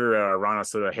 everywhere I run, I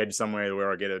sort of head somewhere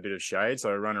where I get a bit of shade.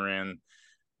 So I run around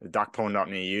the duck pond up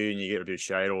near you, and you get a bit of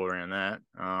shade all around that.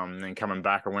 And then coming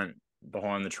back, I went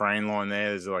behind the train line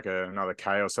there. There's like another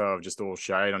K or so of just all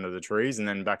shade under the trees. And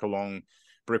then back along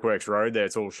Brickworks Road there,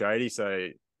 it's all shady. So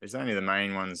it's only the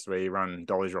main ones where you run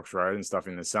Dolly's Rocks Road and stuff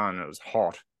in the sun. It was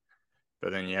hot.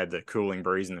 But then you had the cooling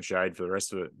breeze in the shade for the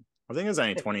rest of it. I think it was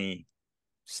only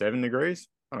 27 degrees.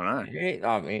 I don't know.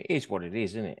 I mean, it is what it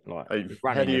is, isn't it? Like,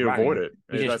 how do you avoid it?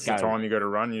 If that's the time you got to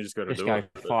run, you just got to do it.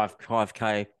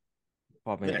 5K,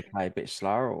 5 minute K, a bit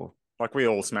slower, or like we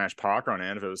all smash park run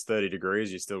out. If it was 30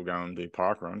 degrees, you still go and do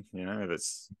park run. You know, if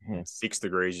it's 6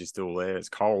 degrees, you're still there. It's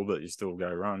cold, but you still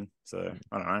go run. So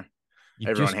I don't know.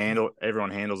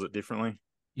 Everyone handles it differently.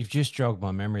 You've just jogged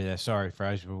my memory there. Sorry,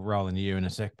 Fraser. We'll roll into you in a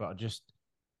sec, but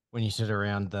when you sit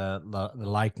around the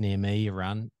lake near me, you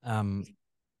run.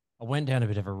 I went down a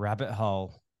bit of a rabbit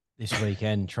hole this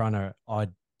weekend trying to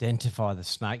identify the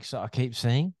snakes that I keep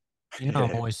seeing.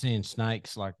 I'm always seeing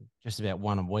snakes, like just about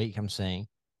one a week I'm seeing.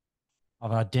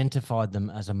 I've identified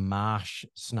them as a marsh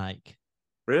snake.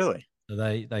 Really? So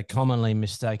they commonly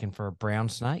mistaken for a brown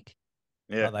snake.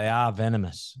 Yeah. But they are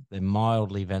venomous. They're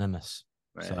mildly venomous.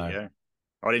 Yeah.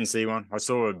 I didn't see one. I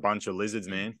saw a bunch of lizards,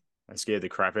 man. They scared the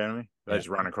crap out of me. They just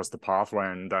run across the pathway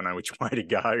and don't know which way to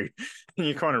go. And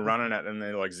you're kind of running at them.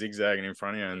 They're like zigzagging in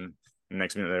front of you, and the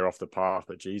next minute they're off the path.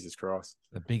 But Jesus Christ.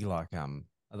 They're big, like, are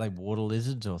they water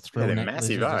lizards or thrill neck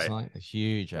massive, lizards or something? They're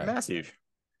huge, They're massive.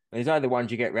 These are the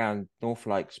ones you get around North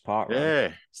Lakes Park. Right?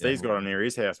 Yeah. Steve's got them near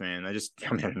his house, man. They just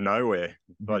come out of nowhere.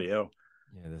 Bloody hell.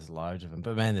 Yeah, there's loads of them.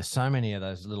 But, man, there's so many of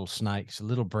those little snakes,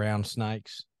 little brown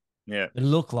snakes. Yeah. They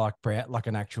look like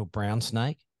an actual brown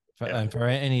snake. And for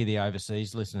any of the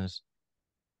overseas listeners,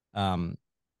 brown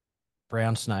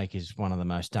snake is one of the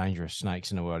most dangerous snakes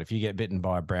in the world. If you get bitten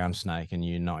by a brown snake and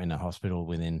you're not in a hospital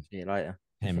within 10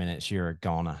 minutes, you're a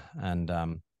goner. And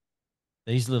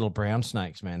these little brown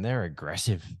snakes, man, they're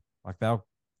aggressive. Like if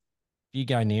you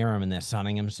go near them and they're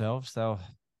sunning themselves,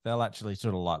 they'll actually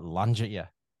sort of like lunge at you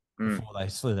before they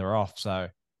slither off. So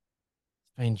it's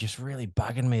been just really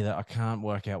bugging me that I can't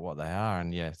work out what they are.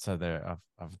 And so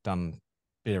I've done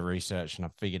bit of research and I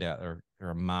figured out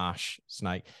they're a marsh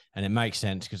snake, and it makes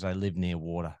sense because they live near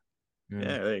water. Yeah,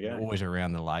 there you go. They're always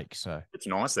around the lake, so it's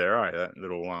nice there, right? That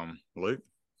little loop.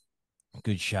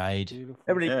 Good shade.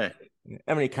 How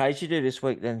many Ks you do this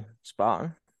week then,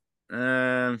 Spartan?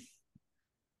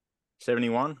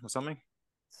 71 or something.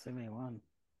 71.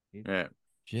 Yeah.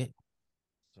 Shit.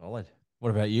 Solid. What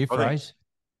about you, Fraser?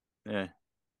 Yeah.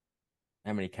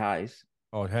 How many Ks?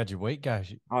 Oh, how'd your week go?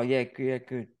 Oh yeah,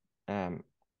 good.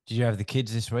 Did you have the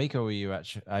kids this week, or were you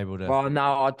actually able to? Well,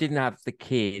 no, I didn't have the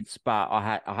kids, but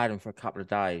I had them for a couple of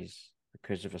days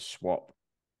because of a swap,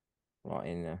 like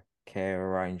in the care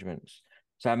arrangements.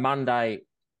 So Monday,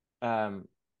 the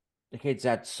kids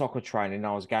had soccer training.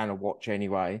 I was going to watch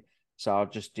anyway, so I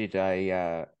just did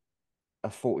a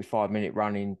 45-minute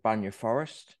run in Bunya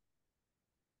Forest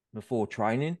before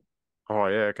training. Oh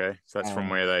yeah, okay. So that's from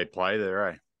where they play there,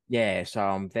 eh? Yeah, so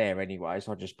I'm there anyway.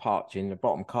 So I just parked in the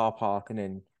bottom car park and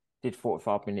then did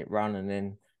 45-minute run, and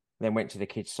then went to the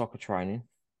kids' soccer training.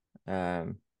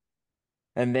 And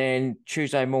then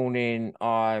Tuesday morning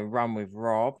I run with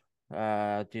Rob.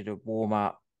 did a warm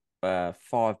up,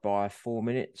 5 by 4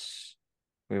 minutes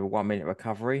with a 1 minute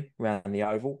recovery around the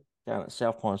oval down at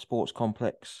South Pine Sports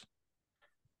Complex.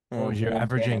 What was your Warmed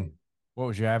averaging? down. What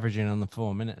was your averaging on the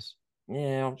 4 minutes?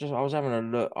 Yeah, I was having a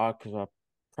look because I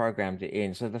programmed it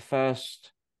in. So the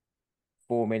first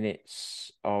 4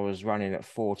 minutes, I was running at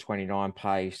 4:29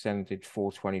 pace, then did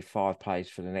 4:25 pace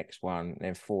for the next one,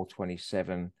 then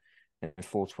 4:27, then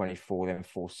 4:24, then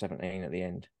 4:17 at the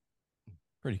end.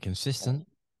 Pretty consistent.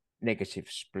 Negative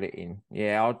splitting.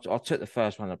 Yeah, I took the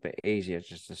first one a bit easier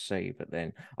just to see, but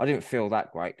then I didn't feel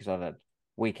that great because I had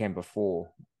weekend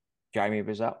before Jamie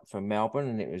was up from Melbourne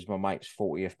and it was my mate's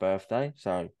 40th birthday.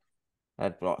 So I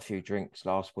had like a few drinks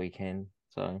last weekend.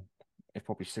 So it's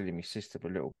probably still in my system a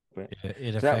little bit.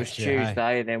 It So that was affects you, hey?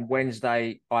 Tuesday, and then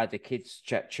Wednesday I had the kids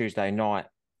chat Tuesday night.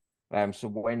 So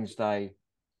Wednesday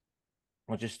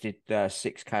I just did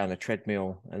 6K on the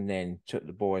treadmill and then took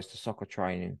the boys to soccer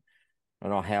training,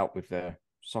 and I helped with the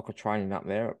soccer training up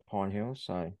there at Pine Hill.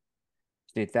 So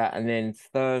did that, and then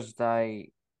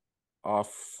Thursday I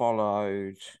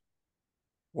followed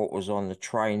what was on the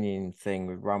training thing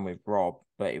with Run with Rob,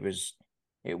 but it was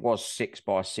 6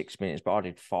 by 6 minutes, but I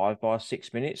did 5 by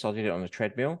 6 minutes. I did it on the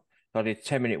treadmill. I did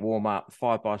 10-minute warm up,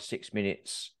 5 by 6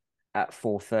 minutes at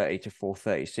 4:30 to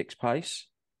 4:36 pace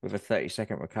with a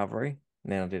 30-second recovery.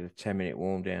 And then I did a 10-minute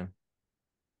warm down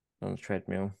on the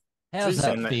treadmill. How's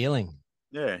So you that feeling?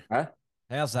 Yeah. Huh?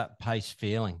 How's that pace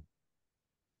feeling?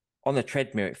 On the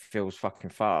treadmill, it feels fucking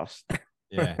fast.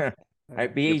 Yeah.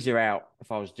 It'd be easier out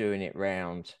if I was doing it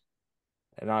round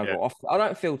and over. Yeah. I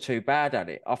don't feel too bad at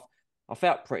it. I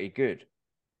felt pretty good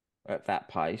at that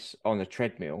pace on the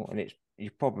treadmill, and you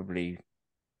probably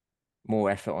more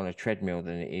effort on a treadmill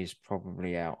than it is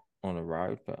probably out on a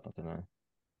road, but I don't know.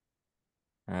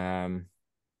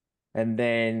 And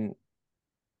then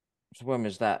so when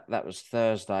was that? That was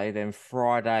Thursday. Then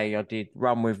Friday I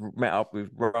met up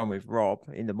with Run with Rob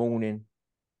in the morning,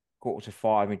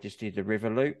 4:45. We just did the river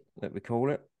loop that we call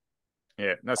it.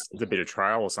 Yeah, that's the bit of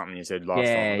trail or something you said last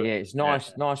Yeah, time. yeah, it's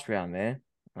nice, nice around there.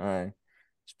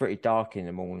 It's pretty dark in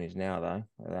the mornings now though,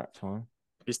 at that time.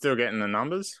 You're still getting the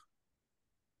numbers?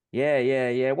 Yeah.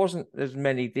 It wasn't as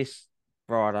many this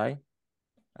Friday.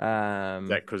 Is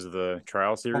that because of the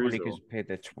trail series? Probably because of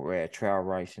the trail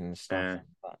racing and stuff.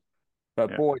 Yeah.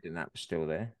 But Boyd and that was still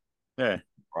there. Yeah.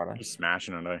 Friday. He's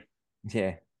smashing it, eh?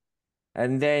 Yeah.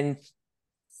 And then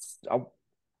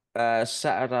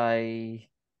Saturday,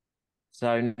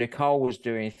 so Nicole was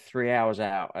doing 3 hours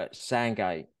out at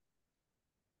Sandgate,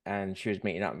 and she was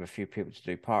meeting up with a few people to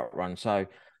do park run. So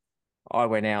I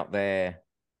went out there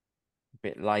a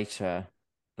bit later,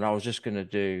 and I was just going to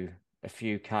do a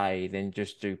few K, then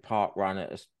just do park run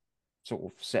at a sort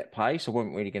of set pace. I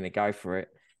wasn't really going to go for it,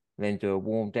 and then do a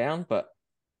warm down. But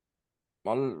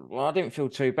I didn't feel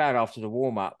too bad after the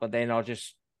warm up. But then I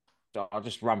just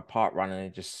run park run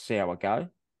and just see how I go.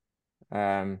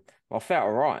 I felt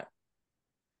all right,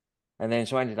 and then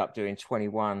so I ended up doing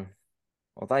 21.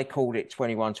 Well, they called it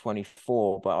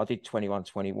 21:24, but I did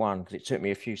 21:21 because it took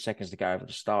me a few seconds to go over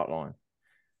the start line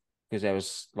because there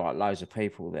was like loads of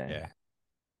people there.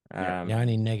 Yeah. The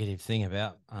only negative thing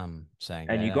about saying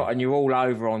and you're all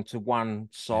over onto one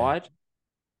side,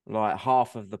 like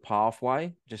half of the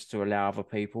pathway, just to allow other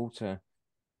people to,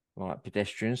 like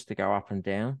pedestrians, to go up and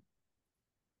down.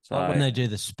 So like when they do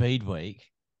the speed week,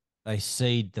 they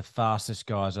seed the fastest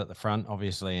guys at the front,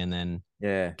 obviously, and then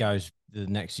it goes the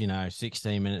next,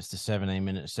 16 minutes to 17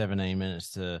 minutes, 17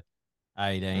 minutes to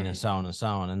 18, and so on and so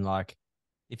on. And like,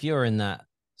 if you're in that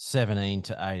 17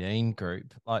 to 18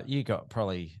 group, like you got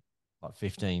probably like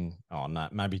 15,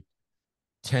 maybe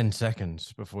 10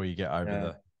 seconds before you get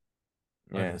over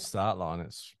the start line.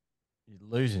 You're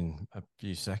losing a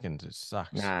few seconds. It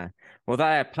sucks. Nah. Well, they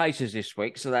had paces this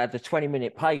week, so they had the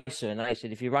 20-minute pacer, and they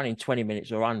said if you're running 20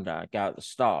 minutes or under, go at the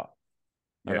start.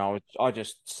 And I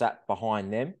just sat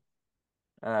behind them.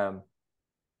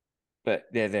 But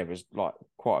there was like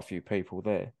quite a few people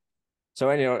there. So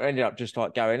I ended up just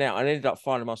like going out. I ended up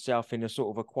finding myself in a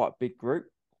sort of a quite big group,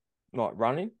 like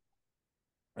running.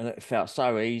 And it felt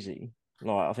so easy.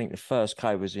 Like I think the first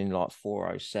K was in like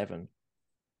 4:07.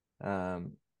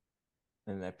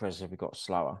 And their progressively got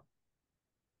slower.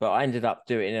 But I ended up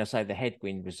doing, I say the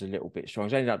headwind was a little bit strong.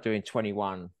 So I ended up doing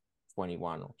 21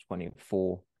 or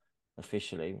 24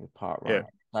 officially with park run. Yeah.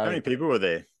 So, how many people were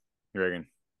there, you reckon?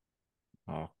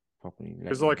 Oh, probably.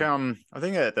 Because like I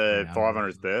think at the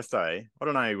 500th birthday, I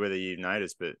don't know whether you've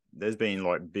noticed, but there's been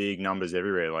like big numbers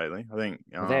everywhere lately. I think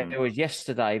there was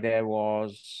yesterday. There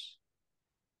was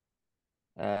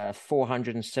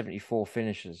 474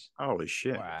 finishes. Holy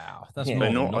shit! Wow, that's Yeah. more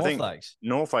But than I think North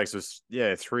North Lakes was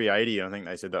 380. I think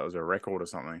they said that was a record or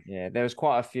something. Yeah, there was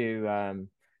quite a few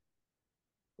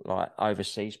like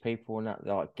overseas people and that,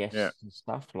 like guests Yeah. and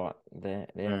stuff. Like they're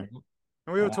Yeah.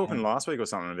 And we were talking last week or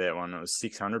something about one that was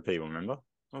 600 people. Remember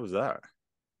what was that?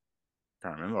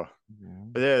 Can't remember.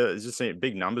 But yeah, it's just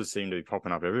big numbers seem to be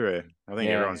popping up everywhere. I think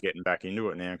Yeah. everyone's getting back into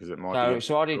it now because it might be.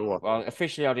 So I did. cooler. Well,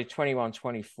 officially, I did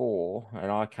 21-24,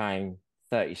 and I came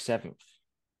 37th.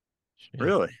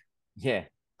 Really? Yeah.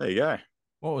 There you go.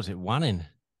 What was it? One in.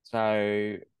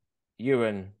 So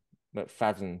Ewan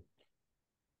McFadden.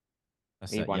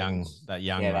 That's He that won it. young, that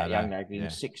young Yeah, lad. that young eh? lad in Yeah.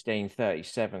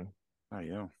 16:37. Oh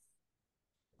yeah.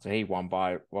 So he won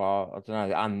by, well, I don't know,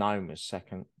 the unknown was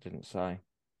second, didn't say.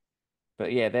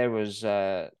 But yeah, there was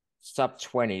sub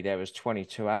 20, there was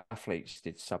 22 athletes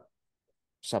did sub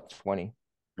 20.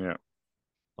 Yeah.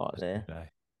 Like there.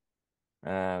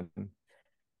 Okay.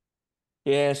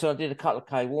 Yeah, so I did a couple of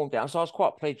K warm down. So I was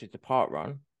quite pleased with the park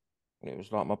run. It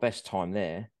was like my best time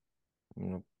there. I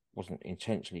mean, I wasn't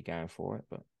intentionally going for it,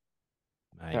 but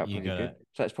Mate, felt you pretty got good.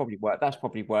 So it's probably worth, that's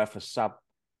probably worth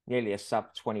nearly a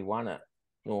sub 21 at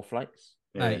North Lakes.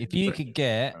 Yeah. Mate, if you could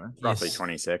get roughly yes,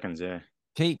 20 seconds, yeah.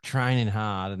 keep training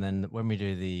hard, and then when we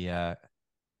do the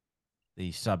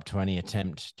sub 20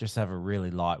 attempt, just have a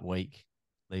really light week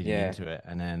leading Yeah. into it,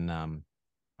 and then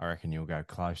I reckon you'll go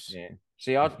close. Yeah.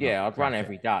 See, If I'd not, run crack it.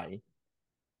 every day,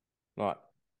 like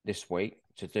this week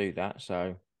to do that.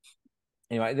 So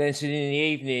anyway, then so in the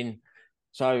evening,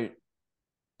 so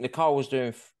Nicole was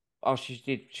doing.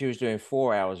 She was doing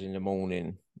 4 hours in the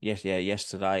morning.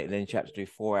 Yesterday, and then she had to do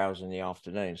 4 hours in the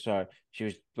afternoon. So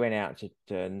she went out to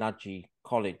Nudgee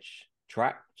College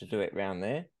track to do it round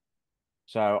there.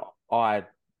 So I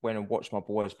went and watched my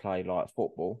boys play like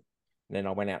football. And then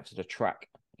I went out to the track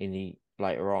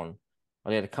later on. I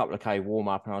did a couple of K warm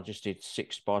up, and I just did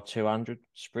 6x200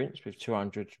 sprints with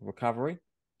 200 recovery.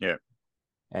 Yeah.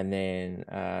 And then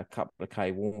a couple of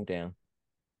K warm down.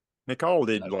 Nicole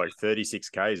did like 36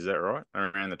 Ks, is that right?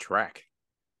 Around the track.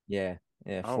 Yeah.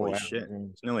 Yeah. Holy 4 shit. hours.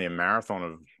 It's nearly a marathon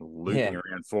of looping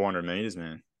around 400 meters,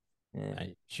 man. Yeah.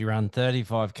 Mate, she ran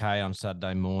 35K on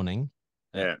Saturday morning.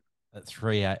 Yeah. At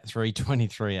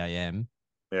 3:23 a.m.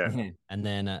 Yeah. And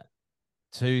then at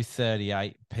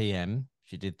 2:38 p.m.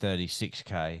 she did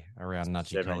 36K around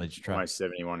Nudgee College track. Almost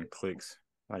 71 clicks.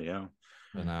 Bloody hell.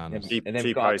 Bananas.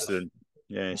 She posted.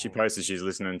 Yeah, she posted she's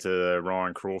listening to the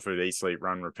Ryan Crawford Eat, Sleep,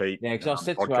 Run, Repeat. Yeah, because I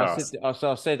said to her,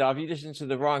 I said, have you listened to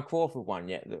the Ryan Crawford one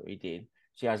yet that we did?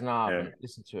 She has no, I haven't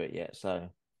listened to it yet. So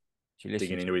she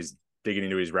listened digging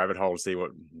into his rabbit hole to see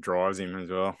what drives him as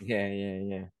well.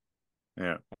 Yeah.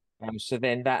 Yeah. So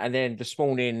then and then this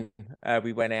morning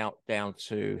we went out down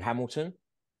to Hamilton.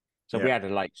 So we had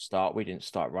a late start. We didn't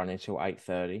start running until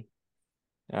 8:30.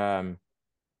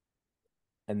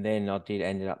 And then I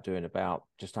ended up doing about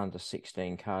just under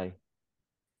 16K.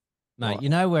 Mate, you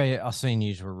know where I seen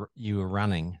you were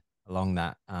running along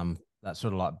that that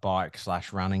sort of like bike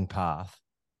 / running path.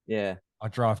 Yeah. I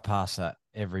drive past that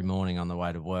every morning on the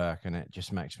way to work, and it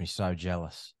just makes me so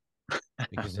jealous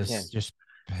because there's just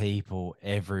people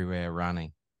everywhere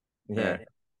running. Yeah.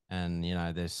 And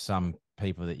there's some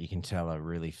people that you can tell are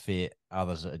really fit,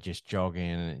 others that are just jogging,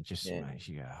 and it just makes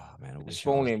you go, oh man, I wish this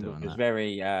morning I was doing was that.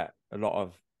 very a lot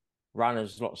of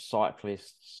runners, a lot of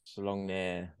cyclists along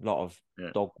there, a lot of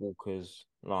dog walkers,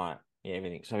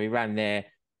 everything. So we ran there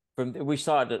we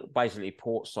started at basically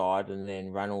Portside and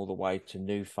then ran all the way to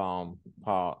New Farm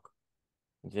Park.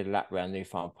 We did a lap around New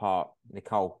Farm Park.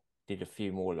 Nicole did a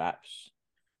few more laps.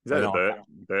 Is that the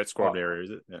Burt Squad area, is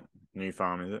it? Yeah. New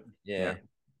Farm, is it? Yeah.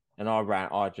 And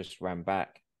I just ran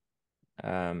back.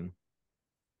 So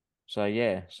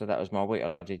that was my week.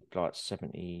 I did like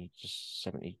 70, just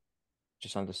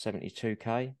under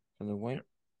 72K for the week.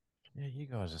 Yeah, you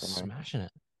guys are smashing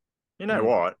it. You know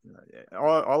what?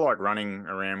 I like running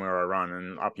around where I run,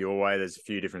 and up your way there's a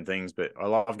few different things, but I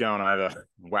love going over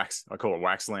Wax. I call it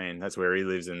Waxland. That's where he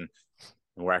lives in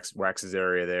Wax's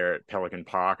area there at Pelican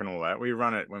Park and all that. We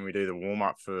run it when we do the warm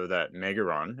up for that mega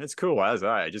run. It's cool as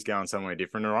just going somewhere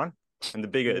different to run. And the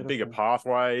bigger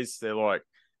pathways, they're like,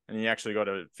 and you actually got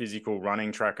a physical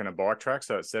running track and a bike track,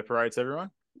 so it separates everyone.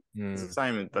 It's the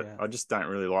same, but I just don't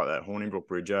really like that Horningbrook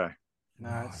Bridge, No,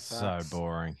 it's so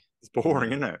boring. It's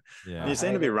boring, isn't it? Yeah. You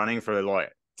seem to be running for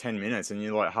like 10 minutes and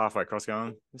you're like halfway across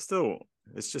going,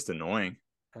 it's just annoying.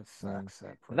 That sucks.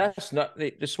 That's not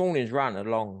this morning's run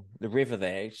along the river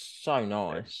there. It's so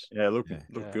nice. Yeah, look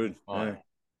good. Yeah.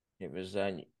 It was,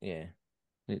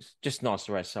 it's just nice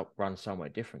to run somewhere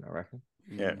different, I reckon.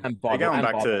 Yeah. And by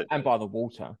the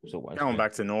water. It's always going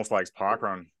back to North Lakes Park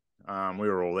Run. We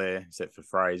were all there except for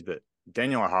Fraze, but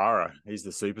Daniel O'Hara, he's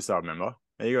the super sub member.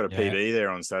 He got a Yeah. PB there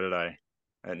on Saturday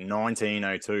at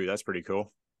 19:02. That's pretty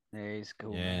cool. Yeah, he's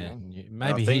cool. Yeah, Man.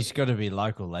 maybe think- he's got to be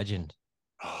local legend.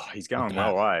 Oh, he's going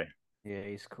that. well, eh? Yeah,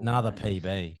 he's cool. Another man.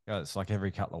 PB. God, it's like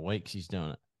every couple of weeks he's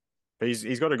doing it. But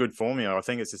he's got a good formula. I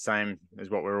think it's the same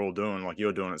as what we're all doing. Like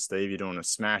you're doing it, Steve. You're doing a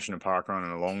smash and a park run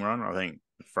and a long run. I think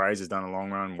Fraser's done a long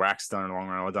run. Wax done a long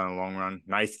run. I've done a long run.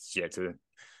 Nath's yet to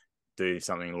do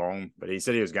something long, but he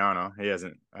said he was going to. He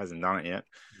hasn't done it yet.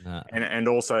 No. And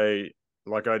also,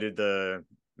 like I did the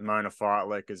Mona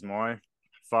Fartlek as my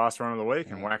fast run of the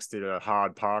week, and Yeah. Wax did a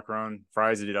hard park run.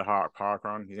 Fraser did a hard park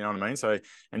run. You know what I mean? So,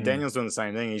 and Daniel's doing the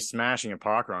same thing. He's smashing a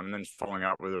park run and then following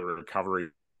up with a recovery,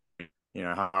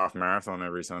 half marathon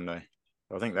every Sunday.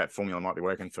 So I think that formula might be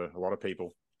working for a lot of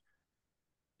people.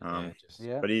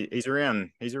 Yeah. But he's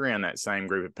around that same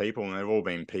group of people, and they've all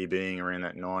been PBing around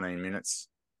that 19 minutes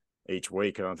each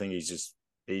week. And I think he's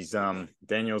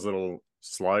Daniel's little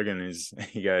slogan is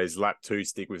he goes lap 2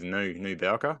 stick with new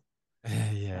Belka.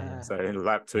 Yeah. So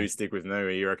lap 2 stick with new.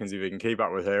 He reckons if he can keep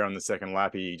up with her on the second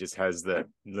lap, he just has that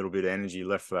little bit of energy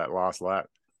left for that last lap.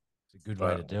 It's a good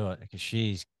way to do it because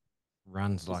she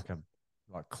runs like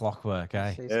clockwork,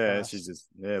 eh? She's Yeah, fast. she's just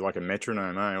like a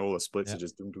metronome, eh? All the splits Yeah. are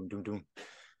just doom doom doom doom.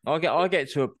 I get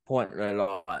to a point where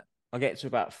like I get to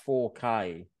about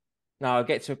 4K. No, I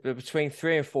get to between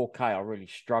 3 and 4K. I really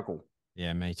struggle,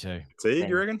 Yeah, me too. Fatigue,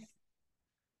 you reckon?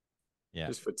 Yeah.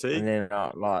 Just fatigue. and then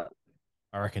like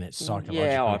I reckon it's psychological.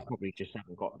 yeah, I probably just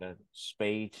haven't got the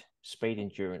speed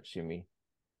endurance in me.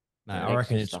 No, Yeah, I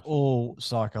reckon extra it's stuff. all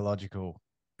psychological.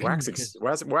 Wax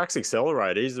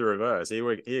accelerated. He's the reverse.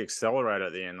 He accelerated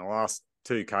at the end. The last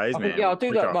 2Ks, man. I'll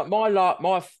do that. quicker.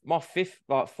 But my fifth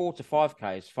 4 to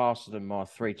 5K is faster than my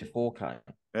 3 to 4K.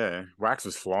 Yeah, Wax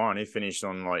was flying. He finished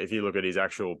on if you look at his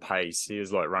actual pace, he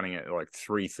was running at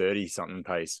 3:30 something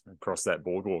pace across that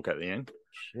boardwalk at the end.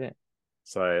 Shit.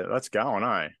 So that's going,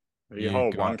 eh? If you You've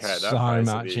hold got 1K at that so pace, it'd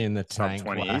much be in the sub tank.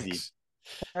 20 Wax. easy.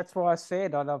 That's why I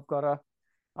said I've got to.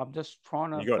 I'm just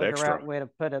trying to You got figure extra. out where to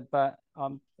put it. But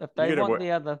if they gotta want work-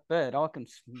 the other bit, I can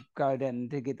go down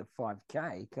to get the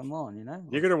 5K. Come on,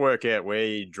 You got to work out where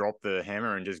you drop the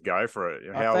hammer and just go for it.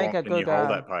 I How think long a can you good, hold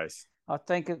that pace? I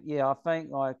think I'll figure out 2Ks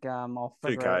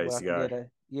where I to can go.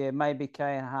 get maybe K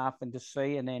and a half and just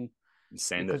see, and then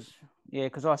Send it.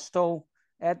 because I still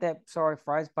at that at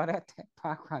that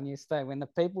park run yesterday when the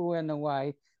people were in the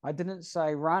way, I didn't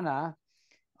say runner,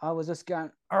 I was just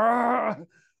going "Arr,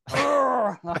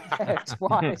 arr," like that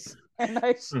twice, and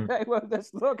they were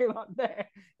just looking like that,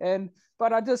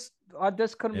 but I just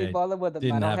couldn't Yeah, be bothered with it.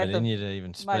 Didn't mate. I have had it to- in you to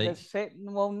even Mate, speak.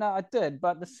 well, no, I did,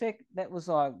 but that was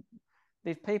like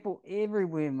there's people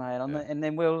everywhere, mate, and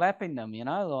then we were lapping them,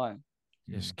 like.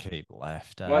 Just keep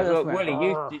left. Well, Well, just went,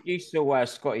 Willie, "Arr." you saw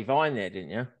Scotty Vine there, didn't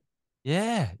you?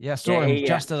 Yeah. I saw Yeah, him he,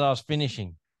 just as I was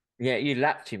finishing. Yeah, you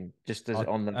lapped him just as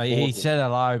on the. He board. said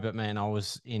hello, but man, I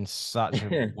was in such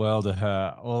a world of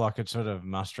hurt. All I could sort of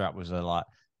muster up was "Ugh."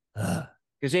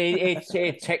 Because he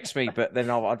texted me, but then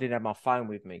I didn't have my phone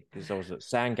with me because I was at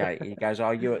Sandgate. He goes,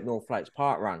 "Are you at North Lakes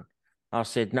Park Run?" I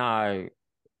said, "No."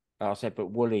 I said,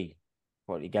 "But Wooly,"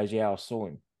 what? He goes, "Yeah, I saw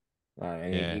him."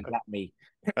 And Yeah. he lapped me.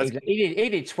 That's- He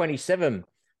did 27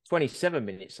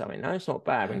 minutes. I mean, no, it's not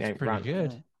bad. That's pretty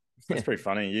good. That's pretty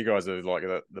funny. You guys are like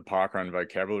the park run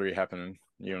vocabulary happening,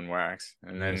 you and Wax.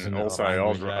 And There's then another also I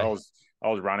was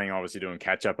language, running, obviously doing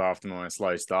catch up after my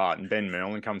slow start. And Ben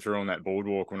Merlin come through on that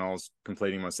boardwalk when I was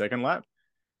completing my second lap.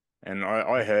 And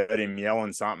I heard him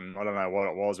yelling something. I don't know what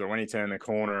it was, but when he turned the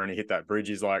corner and he hit that bridge,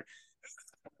 he's like,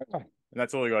 and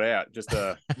that's all he got out. Just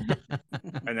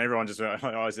and everyone just went,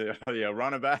 I said, "Oh yeah,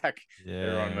 run it back."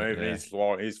 Everyone moved,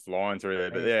 and he's flying through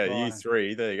there. But He's yeah, flying. you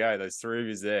three, there you go. There's 3 of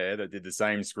you there that did the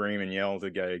same scream and yell to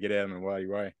go get out of my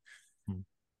way.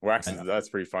 Wax that's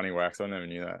pretty funny. Wax, I never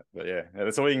knew that, but yeah,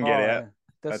 that's all you can get out.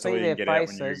 To That's see all you their can get out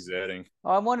when you're faces. exerting.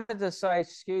 I wanted to say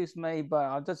excuse me, but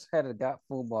I just had a gut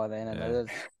full by then, and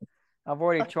Yeah. I've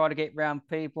already tried to get round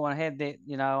people, and I had that,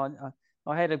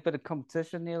 I had a bit of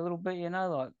competition there a little bit,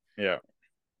 Yeah,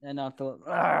 and I thought,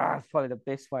 it's probably the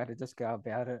best way to just go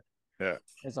about it. Yeah.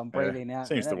 As I'm Yeah. breathing out.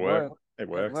 Seems and to it work. worked. It It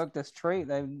works. worked this treat.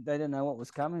 They didn't know what was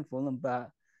coming for them, but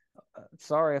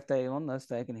sorry if they're on this,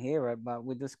 they can hear it, but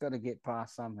we just got to get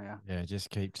past somehow. Yeah, just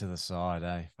keep to the side,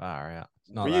 eh? Far out. It's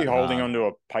not Were that you holding hard. onto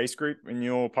a pace group in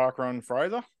your park run,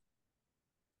 Fraser?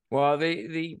 Well,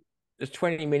 the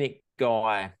 20-minute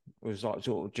guy was like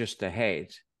sort of just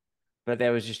ahead, but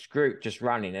there was this group just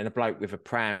running and a bloke with a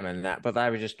pram and that, but they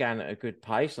were just going at a good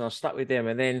pace, and I stuck with them.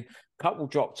 And then a couple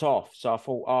dropped off, so I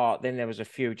thought, then there was a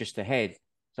few just ahead,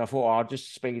 so I thought I'll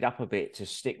just speed up a bit to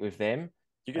stick with them.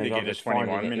 You got to Because I'm get a just finding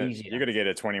 21 it minute. easier. You got to get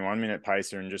a 21-minute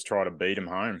pacer and just try to beat them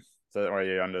home. So that way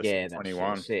you're under Yeah,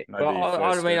 21. that's it. Maybe But your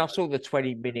I first mean, step. I saw the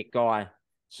 20-minute guy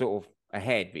sort of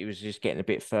ahead, but he was just getting a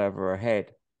bit further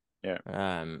ahead. Yeah.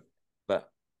 But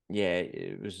yeah,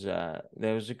 it was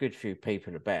there was a good few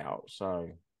people about, so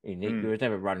you was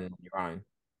never running on your own.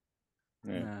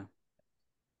 Yeah.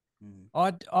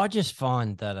 I just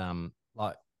find that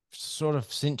like sort of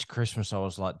since Christmas I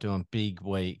was like doing big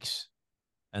weeks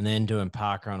and then doing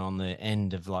park run on the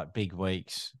end of like big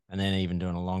weeks and then even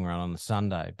doing a long run on the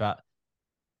Sunday. But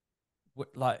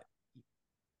like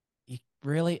you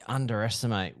really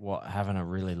underestimate what having a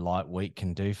really light week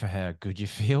can do for how good you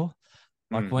feel.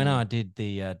 Like when I did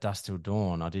the Dust Till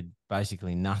Dawn, I did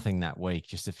basically nothing that week,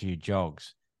 just a few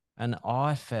jogs. And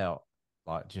I felt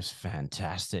like just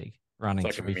fantastic running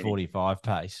like a 3:45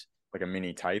 pace. Like a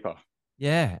mini taper.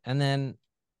 Yeah. And then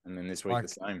this week like, the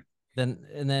same.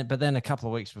 But then a couple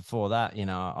of weeks before that, you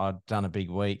know, I'd done a big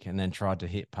week and then tried to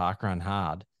hit park run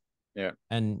hard. Yeah.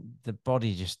 And the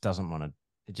body just doesn't want to,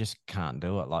 it just can't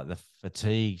do it. Like the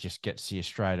fatigue just gets to you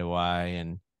straight away.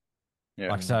 And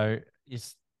like, so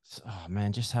it's, oh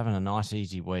man, just having a nice,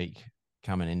 easy week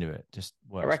coming into it just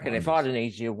works. I reckon wonders. if I had an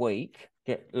easier week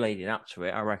leading up to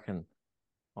it, I reckon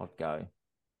I'd go.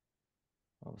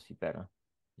 Obviously better.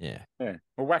 Yeah. Yeah.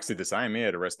 Well, Wax did the same. He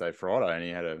had a rest day Friday and he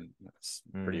had a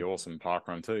pretty awesome park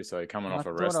run too. So coming off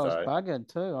a rest day. I thought I was buggered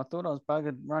too. I thought I was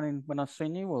buggered running when I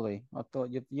seen you, Wooly. I thought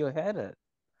you had it.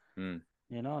 You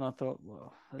know, and I thought,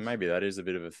 well, maybe that is a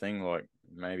bit of a thing. Like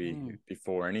maybe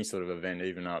before any sort of event,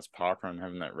 even though it's park run,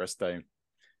 having that rest day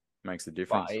makes a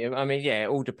difference. But, I mean, yeah, it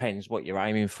all depends what you're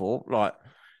aiming for. Like,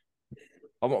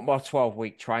 I want my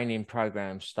 12-week training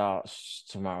program starts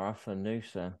tomorrow for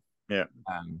Noosa. Yeah.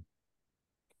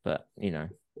 But you know.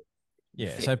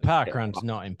 Yeah. So park run's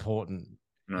not important.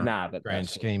 No, but grand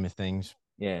scheme of things.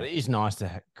 Yeah. But it is nice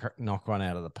to knock one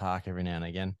out of the park every now and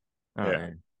again.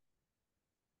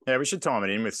 Yeah, we should time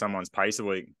it in with someone's pacer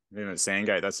week. Even at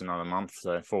Sandgate, that's another month,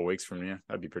 so 4 weeks from now.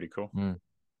 That'd be pretty cool.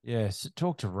 Yeah, so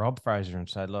talk to Rob Fraser and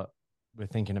say, look, we're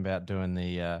thinking about doing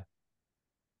the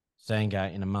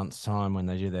Sandgate in a month's time when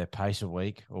they do their pacer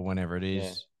week or whenever it is.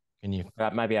 Yeah. Can you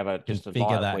maybe have a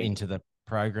figure that week into the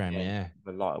program? Yeah,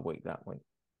 the lighter week that week.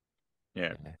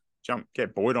 Yeah.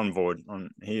 Get Boyd on board.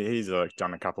 He's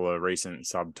done a couple of recent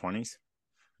sub-20s.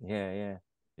 Yeah.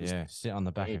 Sit on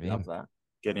the back of him. That.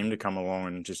 Get him to come along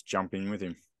and just jump in with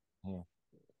him.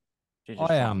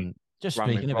 Yeah.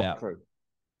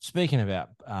 Speaking about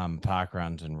park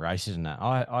runs and races and that,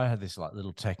 I had this like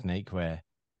little technique where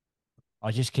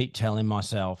I just keep telling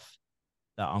myself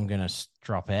that I'm gonna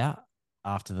drop out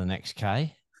after the next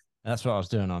K. And that's what I was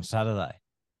doing on Saturday.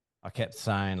 I kept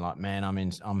saying like, man,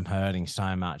 I'm hurting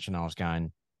so much, and I was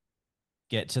going,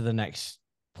 get to the next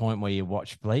point where you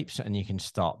watch bleeps and you can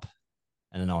stop.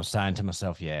 And then I was saying to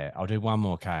myself, yeah, I'll do one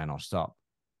more K and I'll stop.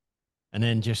 And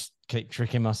then just keep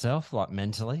tricking myself like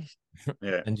mentally.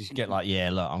 Yeah. And just get like, yeah,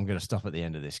 look, I'm going to stop at the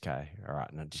end of this K. All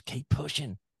right. And I just keep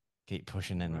pushing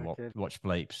and watch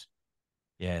bleeps.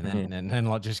 Yeah. And then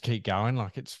like just keep going.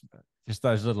 Like it's just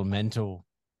those little mental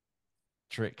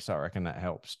tricks. I reckon that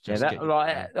helps. Just out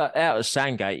of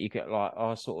Sandgate, you get like,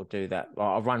 I sort of do that. Like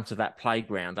I run to that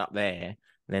playground up there,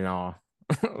 then I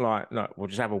we'll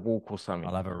just have a walk or something.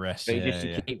 I'll have a rest.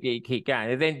 But keep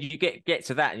going. And then you get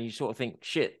to that and you sort of think,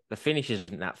 shit, the finish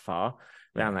isn't that far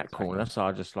around that corner. So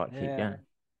I just keep going.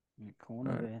 The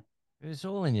corner there. It's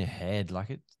all in your head.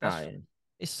 Like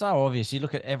it's so obvious. You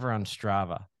look at everyone's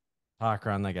Strava, park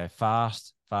run, they go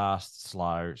fast,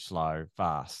 slow,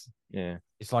 fast. Yeah.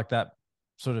 It's like that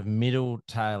sort of middle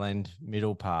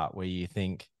part where you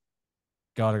think,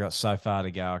 God, I got so far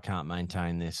to go. I can't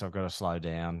maintain this. I've got to slow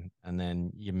down. And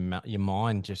then your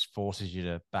mind just forces you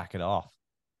to back it off.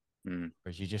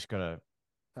 Whereas you just got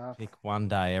to pick one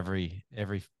day every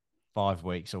 5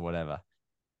 weeks or whatever,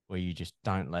 where you just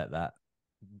don't let that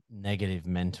negative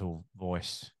mental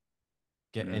voice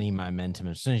get any momentum.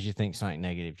 As soon as you think something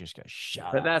negative, just go, shut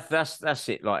up. But that's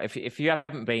it. Like if you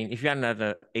hadn't had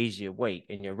an easier week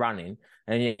and you're running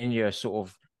and you're sort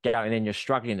of going and then you're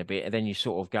struggling a bit and then you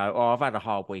sort of go, oh, I've had a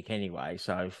hard week anyway,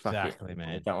 so fuck exactly, it.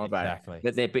 Man. Don't worry about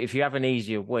it. But if you have an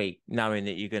easier week, knowing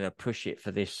that you're going to push it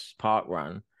for this park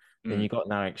run, then you've got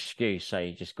no excuse. So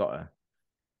you just got to.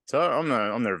 So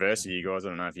I'm the reverse of you guys. I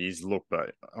don't know if you look,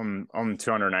 but I'm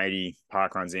 280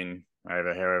 park runs in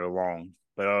over however long.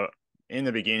 But in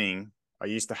the beginning, I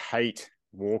used to hate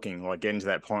walking, like getting to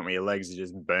that point where your legs are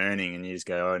just burning and you just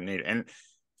go, oh, I need it. And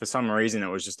for some reason, it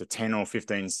was just a 10 or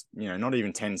 15, not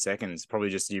even 10 seconds, probably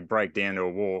just you break down to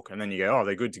a walk and then you go, oh,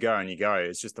 they're good to go. And you go,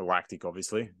 it's just the lactic,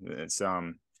 obviously. It's,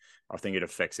 I think it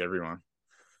affects everyone.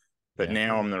 But Yeah.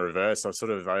 now I'm the reverse. I've sort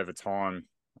of over time,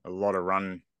 a lot of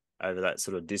run over that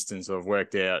sort of distance. I've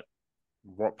worked out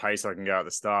what pace I can go at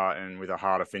the start and with a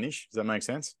harder finish. Does that make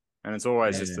sense? And it's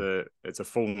always just it's a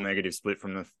full negative split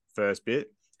from the first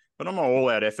bit. But on my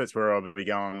all-out efforts where I'll be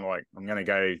going like I'm going to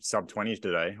go sub 20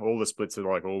 today, all the splits are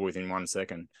like all within 1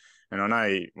 second. And I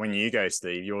know when you go,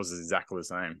 Steve, yours is exactly the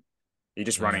same. You're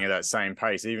just running at that same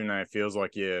pace, even though it feels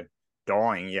like you're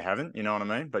dying. You haven't, you know what I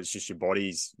mean? But it's just your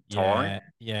body's tiring.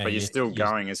 Yeah. But you're still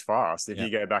going as fast. If you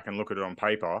go back and look at it on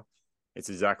paper, it's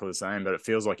exactly the same, but it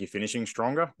feels like you're finishing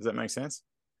stronger. Does that make sense?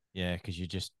 Yeah, because you're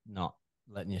just not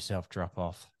letting yourself drop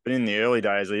off. But in the early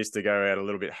days, I used to go out a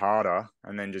little bit harder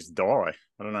and then just die.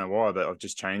 I don't know why, but I've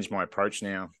just changed my approach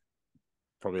now.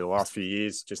 Probably the last few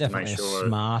years, just Definitely to make sure. A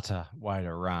smarter way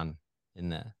to run in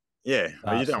there. Yeah,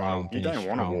 you don't slow want and to. You finish don't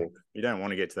want to strong. walk. You don't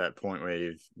want to get to that point where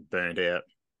you've burned out,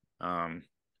 and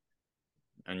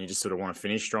you just sort of want to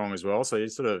finish strong as well. So you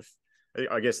sort of,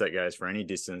 I guess that goes for any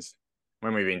distance.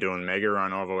 When we've been doing mega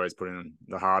run, I've always put in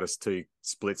the hardest 2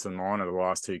 splits of mine are the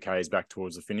last 2 Ks back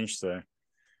towards the finish. So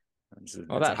that's it.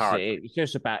 It's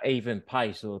just about even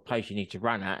pace or the pace you need to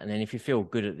run at, and then if you feel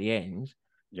good at the end,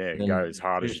 go as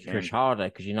hard as you can. Push harder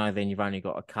because then you've only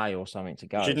got a K or something to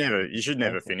go. You should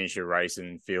never finish a race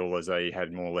and feel as though you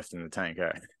had more left in the tank.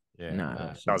 Yeah,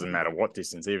 no, it doesn't matter what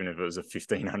distance, even if it was a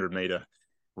 1,500 meter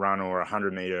run or a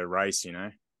 100-meter race. Yeah.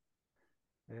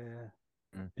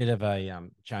 Bit of a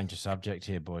change of subject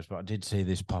here, boys, but I did see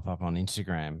this pop up on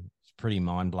Instagram. It's pretty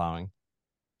mind blowing,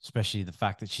 especially the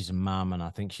fact that she's a mum and I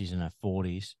think she's in her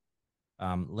 40s.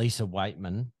 Lisa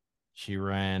Waitman, she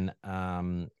ran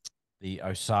the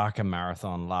Osaka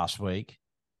Marathon last week,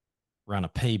 ran a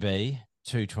PB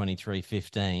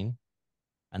 2:23:15,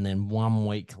 and then 1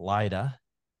 week later,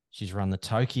 she's run the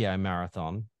Tokyo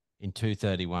Marathon in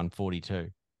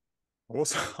 2:31:42.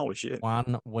 Awesome! Holy shit!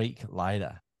 1 week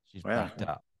later. She's backed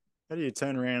up. How do you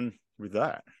turn around with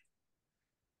that?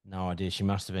 No idea. She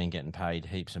must have been getting paid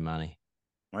heaps of money.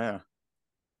 Wow.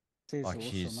 Like awesome,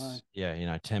 she's,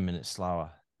 10 minutes slower.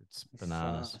 It's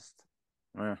bananas. Fast.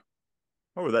 Wow.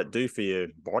 What would that do for your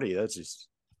body? That's just,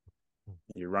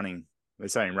 you're running. They're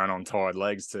saying run on tired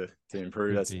legs to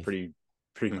improve. That's pretty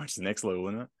much the next level,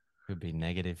 isn't it? Could be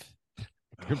negative.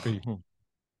 Could be.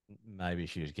 Maybe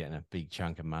she was getting a big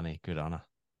chunk of money. Good on her.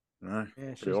 No.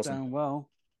 Yeah, she's done well.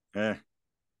 Yeah.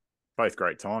 Both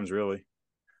great times, really.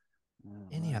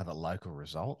 Any other local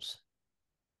results?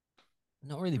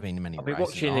 Not really been many. I've been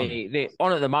watching the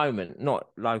on at the moment, not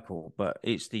local, but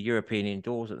it's the European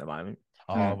indoors at the moment.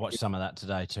 Oh, I watched some of that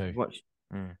today too. Watched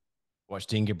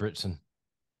Ingebrigtsen.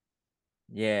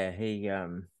 Yeah, he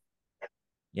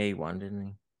won, didn't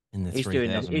he? In the he's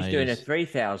 3,000 doing he's doing a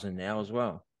 3,000 now as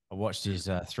well. I watched his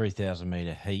 3,000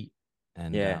 meter heat,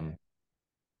 and man,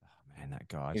 that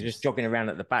guy He's just jogging around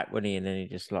at the back, wasn't he? And then he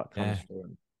just like comes through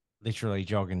him. Literally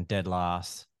jogging dead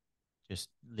last. Just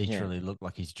literally looked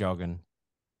like he's jogging,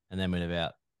 and then with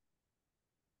about,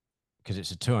 because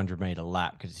it's a 200-meter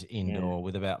lap because it's indoor,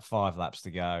 with about 5 laps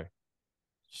to go,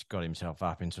 just got himself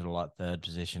up in sort of like 3rd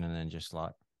position, and then just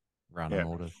like run them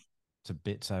all to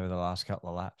bits over the last couple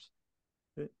of laps.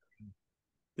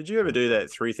 Did you ever do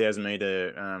that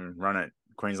 3,000-meter run at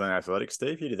Queensland Athletics,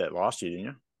 Steve? You did that last year, didn't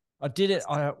you? I did it.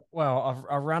 I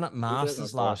ran at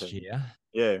Masters last year.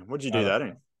 Yeah. What did you do that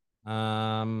in?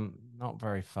 Not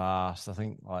very fast. I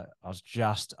think like I was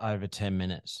just over 10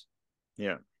 minutes.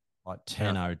 Yeah. Like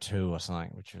 10:02 or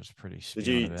something, which was pretty.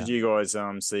 Did you guys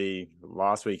see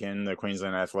last weekend the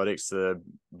Queensland Athletics, the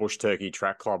Bush Turkey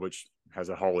Track Club, which has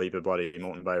a whole heap of bloody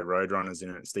Moreton Bay road runners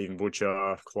in it? Stephen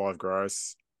Butcher, Clive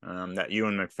Gross, that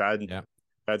Ewan McFadden,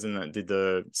 Fadden that did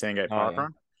the Sandgate Park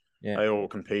run. Yeah. They all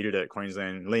competed at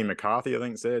Queensland. Liam McCarthy, I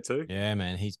think, is there too. Yeah,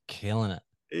 man, he's killing it.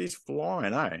 He's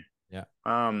flying, eh? Yeah.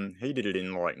 He did it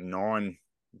in like 9.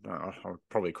 I'm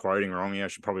probably quoting wrong here. I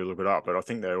should probably look it up, but I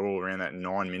think they were all around that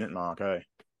 9-minute mark, eh?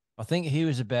 I think he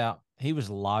was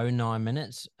low 9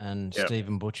 minutes, and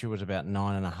Stephen Butcher was about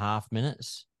 9.5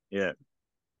 minutes. Yeah.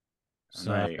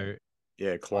 So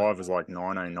Clive was like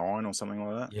 9:09 or something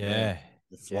like that. Yeah.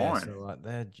 They're flying. Yeah, so like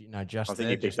they're just. I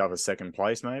think he picked up a 2nd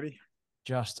place, maybe.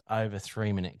 Just over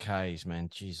 3-minute Ks, man.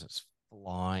 Jesus,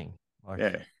 flying.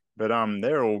 But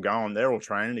they're all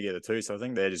training together too. So I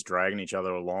think they're just dragging each other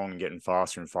along and getting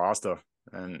faster and faster.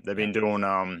 And they've been doing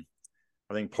I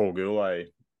think Paul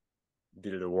Goulet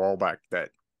did it a while back,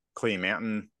 that Clear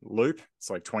Mountain loop.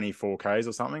 It's like 24 Ks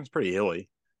or something. It's pretty hilly.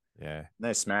 Yeah. And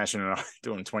they're smashing it,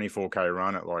 doing 24K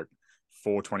run at like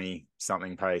 420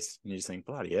 something pace. And you just think,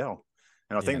 bloody hell.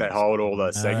 And I think they hold all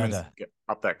the segments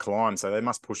up that climb. So they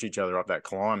must push each other up that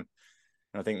climb.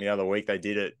 And I think the other week they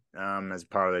did it as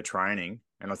part of their training,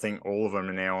 and I think all of them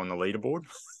are now on the leaderboard.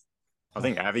 I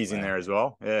think Avi's in Wow. there as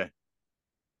well. Yeah,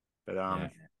 but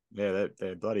Yeah.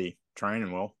 they're bloody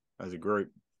training well as a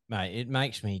group. Mate, it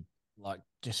makes me like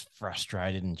just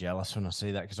frustrated and jealous when I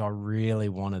see that, because I really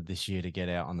wanted this year to get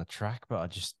out on the track, but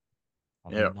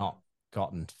I've not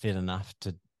gotten fit enough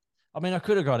to. I mean, I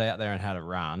could have got out there and had a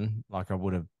run. Like I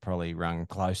would have probably run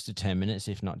close to 10 minutes,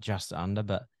 if not just under.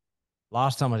 But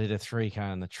last time I did a 3K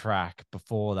on the track,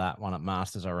 before that one at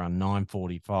Masters, I ran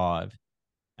 9:45,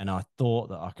 and I thought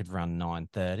that I could run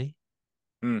 9:30.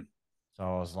 Hmm. So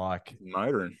I was like,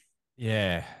 Motoring.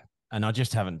 yeah. And I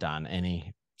just haven't done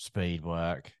any speed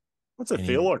work. What's it Any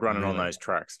feel like running on really- those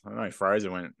tracks? I know Fraser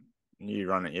went. You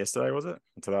run it yesterday, was it?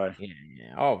 Or today?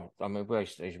 Yeah. Oh, I mean, we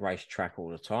used to race track all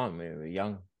the time when we were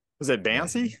young. Was it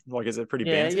bouncy? Like, is it pretty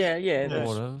Yeah, bouncy? yeah. Yeah.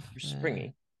 Sort of.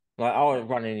 Springy. Like I was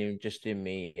running in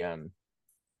me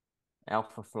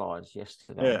Alpha Flies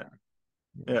yesterday. Yeah.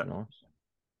 It was nice.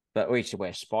 But we used to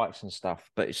wear spikes and stuff.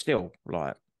 But it's still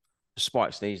like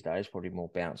spikes these days probably more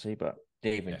bouncy. But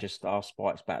even just our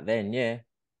spikes back then, yeah.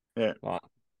 Like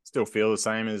still feel the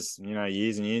same as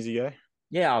years and years ago.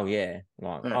 yeah, oh yeah.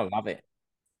 Like I love it.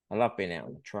 I love being out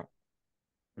on the track.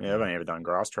 Yeah, I've only ever done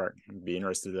grass track. I'd be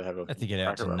interested to have a. Have to get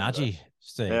out to crack around with Nudgee,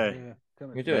 Steve. Yeah.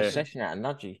 We do a session out of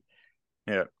Nudgee.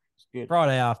 Yeah. It's good.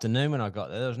 Friday afternoon when I got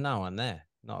there was no one there.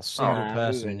 Not a single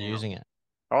person moving now. using it.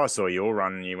 I saw you all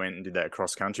run and you went and did that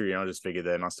cross country, and I just figured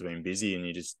they must have been busy and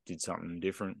you just did something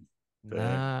different. But,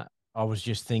 Nah, I was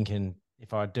just thinking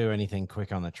if I do anything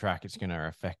quick on the track, it's going to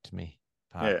affect me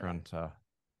park run. So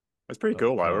it's pretty But,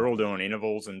 cool. Like we're all doing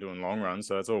intervals and doing long runs,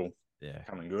 so it's all yeah,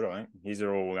 coming good. I think these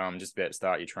are all just about to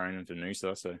start your training for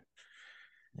Noosa. So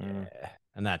yeah,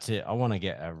 and that's it. I want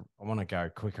to go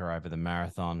quicker over the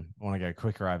marathon. I want to go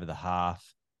quicker over the half,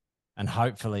 and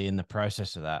hopefully in the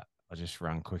process of that, I just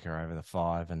run quicker over the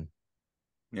 5 and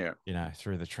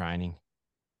through the training,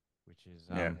 which is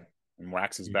And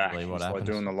Wax is back. usually He's what like happens.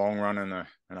 doing the long run and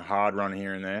a hard run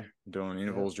here and there, doing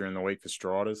intervals during the week for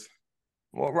striders.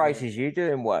 What races you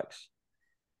doing, Wax?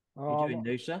 Oh, You doing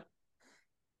Noosa?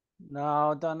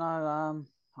 no, I don't know.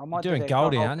 I might doing do that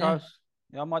Goldie, Gold aren't you? Coast.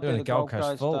 Yeah, I might Doing do the the Gold Gold Coast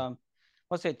Coast. full.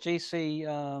 What's that? GC.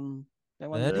 That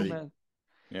one. 30. About?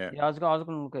 Yeah. Yeah, I was going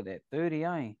to look at that 30, eh?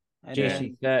 And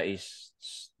GC 30's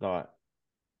like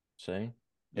soon.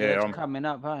 it's I'm coming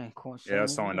up, hey? Quite soon, I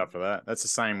isn't signed it? up for that. That's the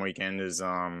same weekend as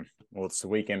it's the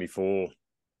weekend before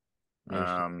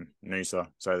Noosa.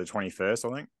 So the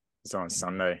 21st, I think. It's on a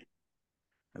Sunday.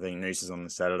 I think Noosa's on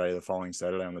the following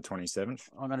Saturday on the 27th.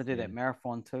 I'm going to do that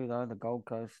marathon too, though. The Gold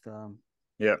Coast.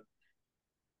 Yep.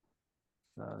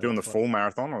 So Doing the that's full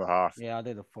marathon or the half? Yeah, I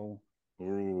did the full.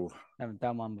 Ooh. Haven't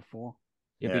done one before.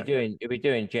 You'll be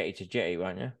doing jetty to jetty,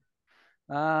 won't you?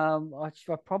 I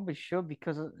probably should,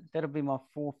 because that'll be my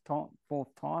fourth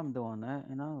time doing that.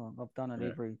 I've done it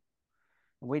every.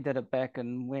 We did it back,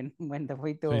 and when did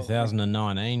we do it?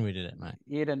 2019 we did it, mate.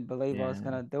 You didn't believe I was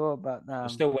going to do it, but I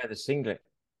still wear the singlet.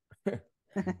 The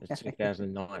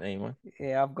 2019 one.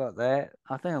 Yeah, I've got that.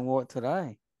 I think I wore it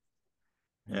today.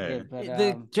 Yeah. but,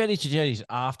 The jetty to jetty's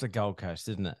after Gold Coast,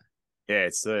 isn't it? Yeah,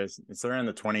 it's around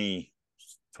the 21st,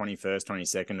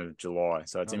 22nd of July.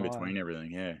 So it's in July. between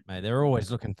everything, yeah. Mate, they're always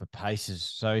looking for paces.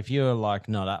 So if you're like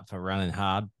not up for running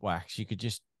hard, Wax, you could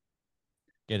just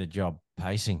get a job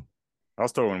pacing. I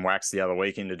was talking Wax the other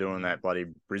week into doing that bloody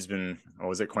Brisbane, or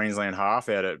was it Queensland half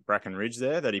out at Bracken Ridge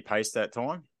there that he paced that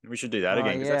time? We should do that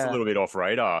again, because that's a little bit off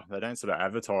radar. They don't sort of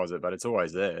advertise it, but it's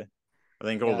always there. I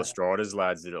think all the Striders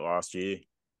lads did it last year,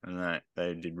 and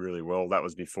they did really well. That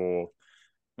was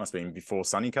must have been before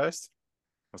Sunny Coast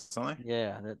or something.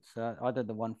 Yeah, that's I did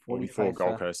the 140 Or before pace,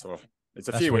 Gold Coast. Or it's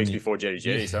a That's few when weeks you- before Jetty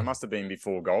Jetty, so it must have been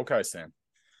before Gold Coast then.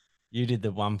 You did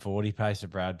the 140 pacer,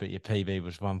 Brad, but your PB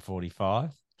was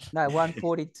 145. No,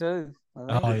 142.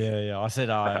 Oh yeah. I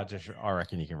said, I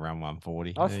reckon you can run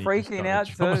 140. I was And you just freaking got a out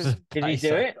job as a too. Did he do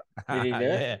pacer. it? Did he do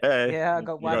it? Yeah. Yeah, I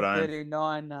got you got home.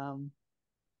 139.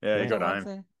 Yeah, you was got it home.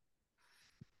 130?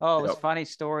 Oh, it was Yep. a funny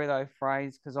story though,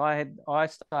 Phrase, because I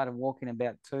started walking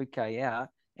about 2K out,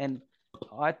 and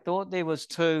I thought there was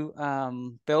two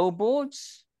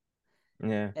billboards,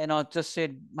 Yeah. and I just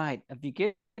said, mate, if you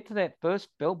get to that first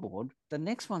billboard, the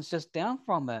next one's just down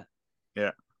from it.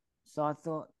 Yeah. So I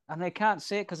thought, and they can't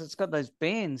see it because it's got those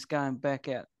bends going back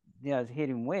out,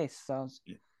 heading west. So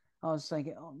I was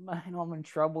thinking, oh man, I'm in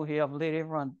trouble here. I've let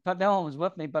everyone, but no one was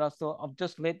with me. But I thought, I've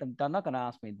just let them. They're not going to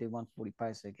ask me to do 140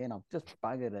 pace again. I've just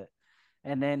buggered it,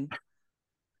 and then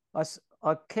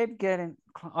I kept getting.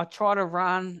 I try to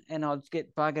run, and I'd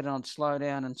get buggered, and I'd slow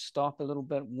down and stop a little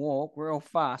bit, walk real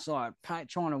fast. So I'd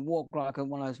trying to walk like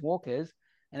one of those walkers,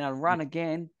 and I'd run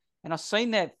again. And I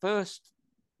seen that first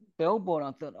billboard.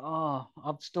 I thought, oh,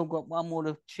 I've still got one more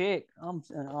to check. I'm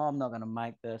not going to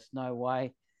make this. No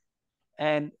way.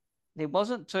 And there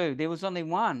wasn't two. There was only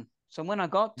one. So when I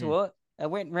got to it, I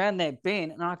went round that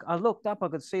bend, and I looked up. I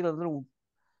could see the little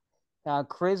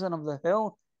crescent of the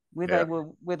hill where they were,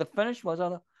 where the finish was. I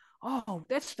thought, oh,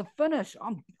 that's the finish.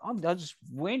 I just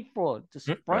went for it, just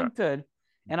sprinted,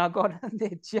 and I got in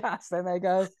there just. And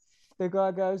the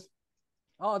guy goes,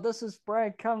 oh, this is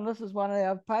Brad Cullen. This is one of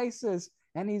our paces,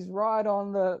 and he's right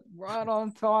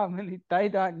on time. And they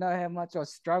don't know how much I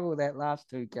struggled that last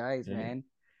 2Ks, man.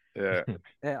 Yeah.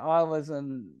 I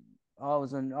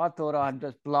thought I'd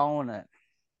just blown it.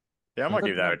 Yeah, I might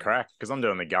give that a crack because I'm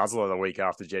doing the Guzzler the week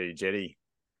after Jetty Jetty.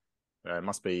 I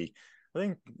think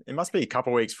it must be a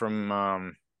couple of weeks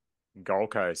from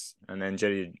Gold Coast, and then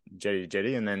Jetty,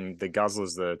 and then the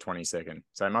Guzzler's the 22nd.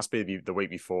 So it must be the week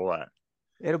before that.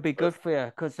 It'll be good for you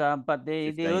because, but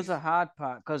there is a hard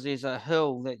part because there's a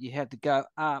hill that you have to go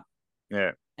up.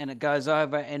 Yeah. And it goes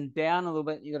over and down a little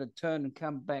bit. You got to turn and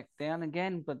come back down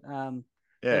again. But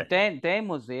Dan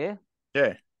was there.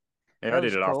 Yeah. Yeah, I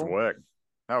did it cool. after work.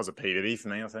 That was a PB for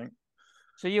me, I think.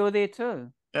 So you were there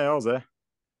too? Yeah, I was there.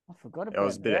 I forgot about that. I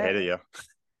was a bit ahead of you.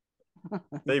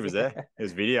 Steve was there.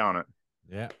 There's video on it.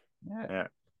 Yeah. Yeah,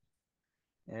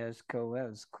 it was cool. That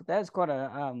was quite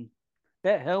a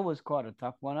that hill was quite a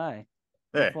tough one, eh?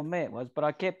 Yeah. For me it was, but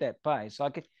I kept that pace. I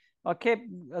kept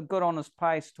a good honest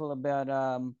pace till about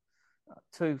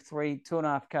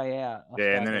 2.5K out.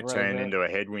 And then it turned into a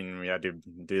headwind. We had to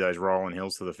do those rolling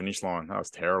hills to the finish line. That was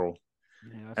terrible.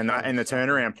 Yeah, and the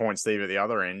turnaround point, Steve, at the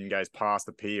other end goes past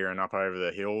the pier and up over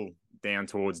the hill down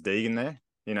towards Deegan there.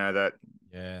 You know that?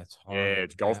 Yeah, it's horrible. Yeah,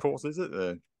 it's golf course, is it?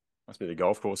 Must be the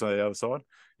golf course on the other side.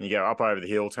 And you go up over the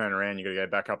hill, turn around, you got to go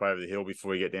back up over the hill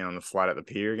before you get down on the flat at the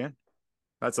pier again.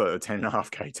 That's a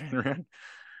 10.5K turnaround.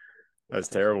 That's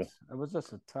terrible. It was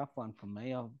just a tough one for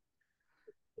me. I was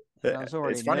nervous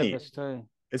already nervous too.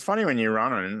 It's funny when you're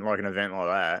running like an event like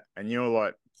that and you're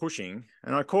like pushing,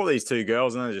 and I caught these two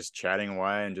girls and they're just chatting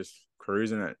away and just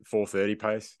cruising at 4:30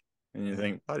 pace. And you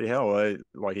think, bloody hell, are they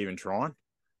like even trying?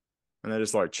 And they're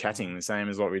just like chatting the same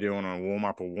as like we do on a warm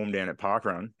up or warm down at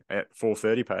parkrun at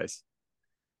 4:30 pace.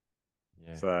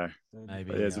 Yeah. So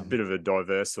maybe there's a bit of a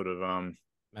diverse sort of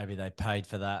maybe they paid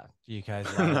for that UK's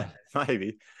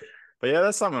maybe. But yeah,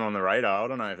 that's something on the radar. I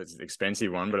don't know if it's an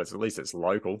expensive one, but at least it's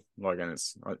local. Like, and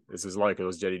it's as local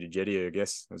as Jetty to Jetty, I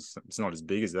guess. It's not as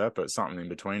big as that, but something in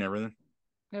between everything.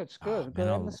 Yeah, it's good. Good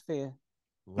atmosphere.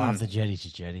 Love the Jetty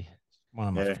to Jetty. One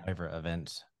of my favorite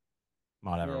events.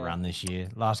 Might have a run this year.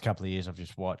 Last couple of years I've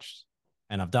just watched,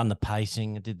 and I've done the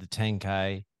pacing. I did the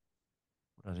 10K.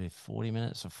 What did I do? 40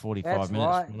 minutes or 45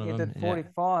 minutes? Right. You did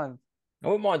 45. I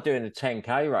wouldn't mind doing the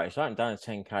 10K race. I haven't done a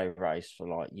 10K race for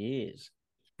like years.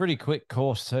 Pretty quick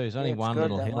course too. There's only one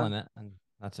little hill in it, and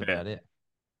that's about it.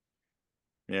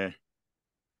 Yeah.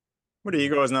 What do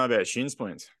you guys know about shin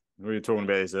splints? We were talking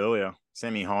about this earlier.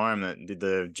 Sammy Hyam that did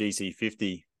the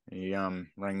GC50. He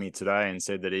rang me today and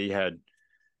said that he had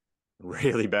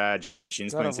really bad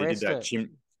shin splints. He did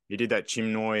that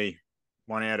Chimnoy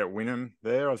one out at Wynnum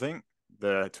there, I think,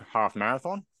 the half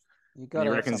marathon. He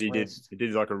reckons he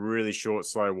did like a really short,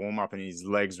 slow warm up, and his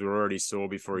legs were already sore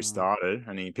before he started,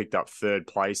 and he picked up 3rd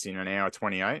place in an hour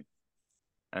 28,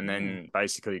 and then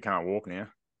basically he can't walk now.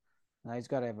 No, he's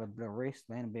got to have a bit of rest,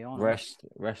 man. To be honest,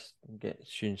 rest, and get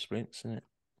shin splints, isn't it?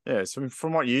 Yeah. So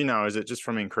from what you know, is it just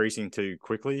from increasing too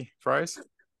quickly, Fraser?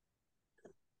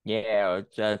 Yeah,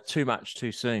 too much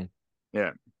too soon.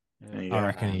 Yeah. I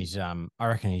reckon he's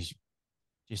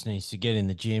just needs to get in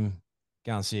the gym,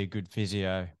 go and see a good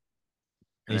physio.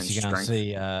 Needs to go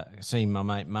and see my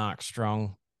mate Mark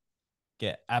Strong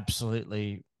get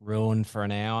absolutely ruined for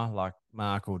an hour. Like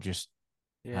Mark will just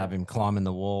have him climbing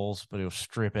the walls, but he'll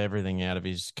strip everything out of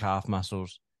his calf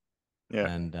muscles. Yeah.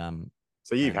 And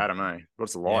so you've had him, eh?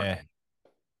 What's it like? Yeah.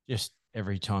 Just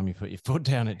every time you put your foot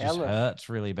down, it just hurts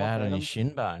really bad on your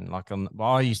shin bone. Like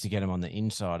I used to get him on the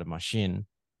inside of my shin,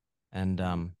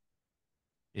 and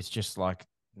it's just like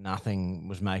nothing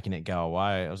was making it go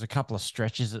away. It was a couple of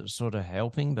stretches that was sort of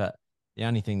helping, but the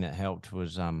only thing that helped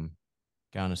was going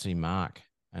to see Mark,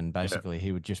 and basically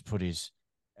he would just put his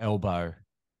elbow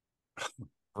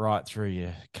right through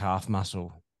your calf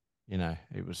muscle. You know,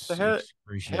 it was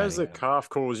excruciating. How does the calf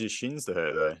cause your shins to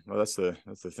hurt though? Well, that's the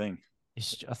thing.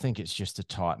 I think it's just a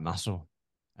tight muscle,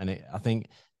 and I think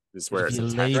this is where it's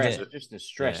just the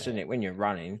stress, isn't it? When you're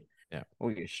running,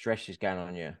 all your stress is going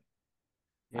on your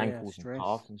ankles and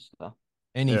calves and stuff.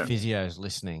 Any physios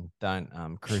listening,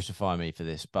 don't crucify me for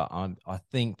this, but I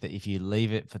think that if you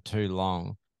leave it for too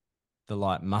long, the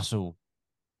muscle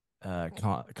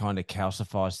kind of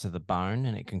calcifies to the bone,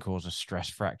 and it can cause a stress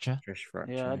fracture. Stress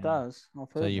fracture. Yeah, it does. I've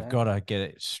So heard you've that. got to get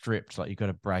it stripped, like you've got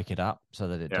to break it up so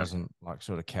that it Yeah. doesn't like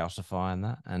sort of calcify and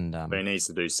that. And But he needs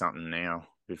to do something now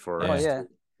before. Yeah. Oh yeah.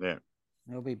 Yeah.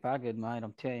 He'll be buggered, mate.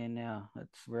 I'm telling you now.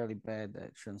 It's really bad,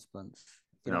 that shin splints.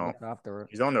 You No. don't look after it.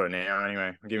 He's onto it now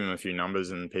anyway. I'll give him a few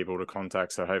numbers and people to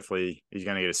contact. So hopefully he's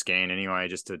going to get a scan anyway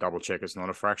just to double check it's not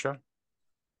a fracture.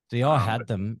 see, I had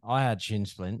them. I had shin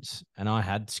splints, and I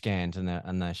had scans, and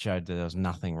they showed that there was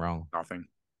nothing wrong. Nothing.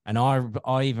 And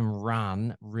I even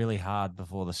ran really hard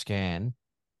before the scan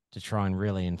to try and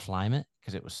really inflame it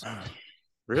because it was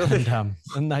Really?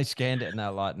 and they scanned it and they're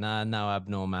like, no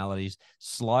abnormalities,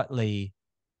 slightly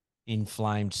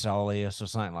inflamed soleus or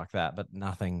something like that, but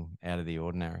nothing out of the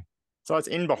ordinary. So it's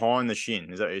in behind the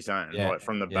shin. Is that what you're saying? Yeah. Like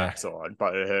from the Yeah. back side,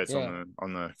 but it hurts Yeah.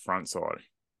 on the front side.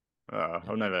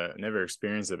 I've never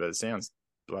experienced it, but it sounds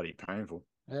bloody painful.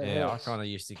 It Yeah, I hurts. kind of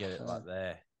used to get it like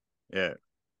there. Yeah.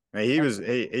 Now, he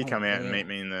come out and yeah. met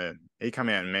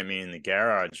me in the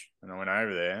garage, and I went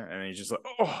over there, and he's just like,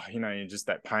 oh, just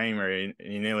that pain where you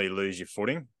nearly lose your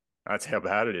footing. That's how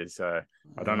bad it is. So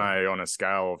I don't know on a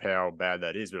scale of how bad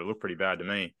that is, but it looked pretty bad to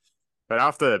me. But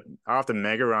after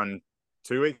Mega Run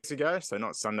 2 weeks ago, so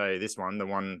not Sunday, this one, the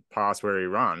one past where he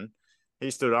run,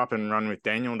 he stood up and run with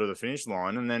Daniel to the finish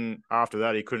line, and then after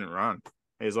that he couldn't run.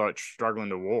 He was like struggling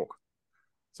to walk.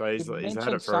 So he's had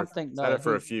mentioned it something, for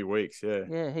though. a few weeks. Yeah.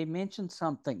 Yeah, he mentioned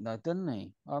something though, didn't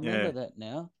he? I remember that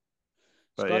now.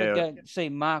 He's But got to yeah. go see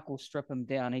Mark will strip him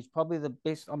down. He's probably the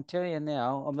best. I'm telling you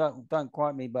now. Don't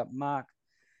quote me, but Mark,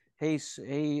 he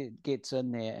gets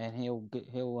in there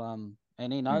and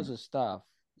and he knows his stuff.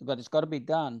 But it's got to be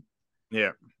done.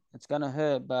 Yeah. It's going to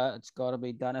hurt, but it's got to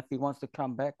be done. If he wants to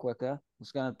come back quicker,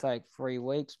 it's going to take 3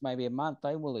 weeks, maybe a month.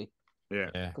 Will he? Yeah.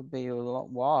 Yeah, Could be a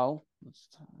while.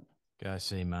 go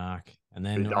see Mark, and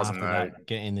He then doesn't after know. that,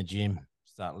 get in the gym,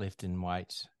 start lifting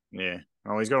weights. Yeah.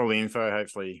 Oh, he's got all the info.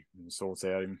 Hopefully he sorts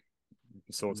it out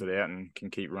and can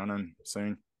keep running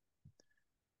soon.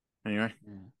 Anyway.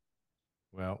 Yeah.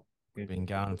 Well, we've been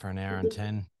going for an hour and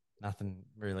 10. Nothing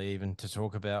really even to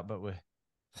talk about, but we're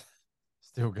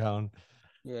still going.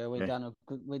 Yeah, we done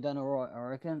all right, I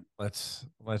reckon. Let's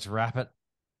wrap it.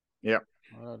 Yep.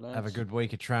 All right, Have a lads. good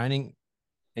week of training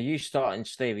Are you starting,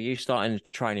 Steve? Are you starting the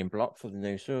training block for the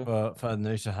new tour? for the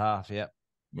Noosa half. Yep.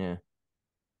 Yeah.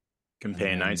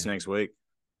 Compare notes next week.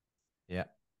 Yeah.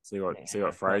 See what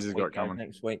Fraser's got coming.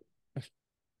 next week.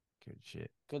 Good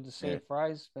shit. Good to see Yeah. you,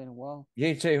 Fraser. It's been a while.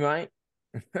 You too, mate.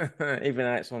 Even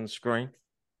though it's on the screen.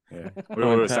 Yeah.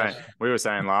 Oh, We were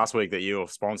saying last week that you were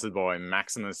sponsored by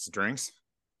Maximus Drinks,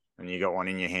 and you got one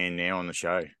in your hand now on the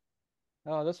show.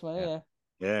 Oh, this one Yeah. here.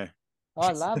 Yeah.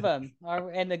 I love him.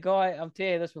 And the guy, I'm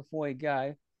telling you this before you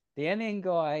go, the Indian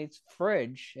guy's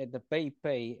fridge at the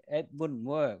BP, it wouldn't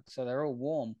work. So they're all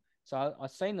warm. So I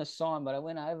seen the sign, but I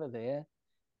went over there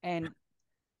and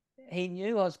he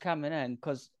knew I was coming in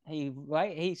because he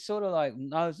sort of like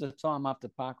knows the time after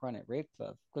park run at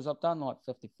Redcliffe because I've done like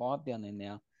 55 down there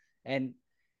now. And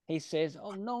he says,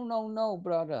 oh, no,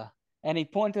 brother. And he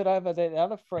pointed over the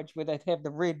other fridge where they'd have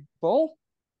the Red Bull.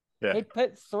 Yeah. He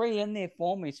put 3 in there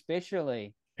for me,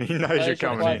 specially. He knows you're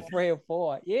coming in. Like 3 or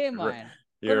 4. Yeah, man.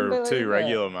 You're Couldn't too believe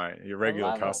regular, mate. You're a I regular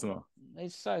love it. customer.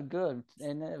 He's so good.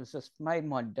 And it was just made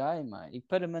my day, mate. He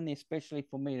put him in there especially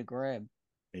for me to grab.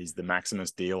 He's the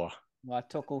Maximus dealer. Well, I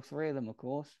took all 3 of them, of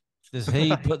course. Does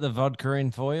he put the vodka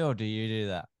in for you, or do you do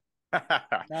that?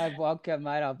 No vodka,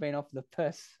 mate. I've been off the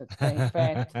piss. It's been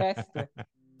fantastic.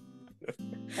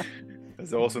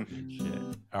 That's awesome. Shit.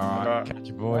 All right. Alright. Catch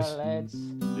you, All boys. right, lads. See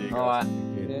you guys. All right.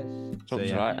 Yes. Talk to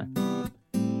See you ya. later.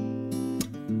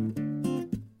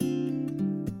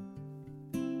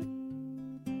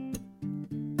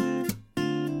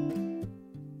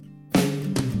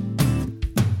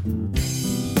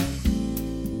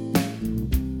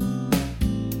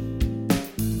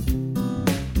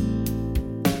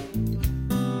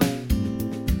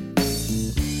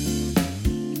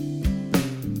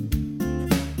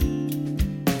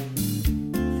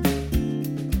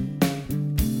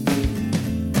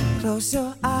 Close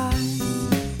your eyes,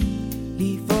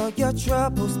 leave all your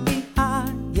troubles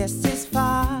behind. Yes, it's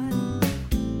fine.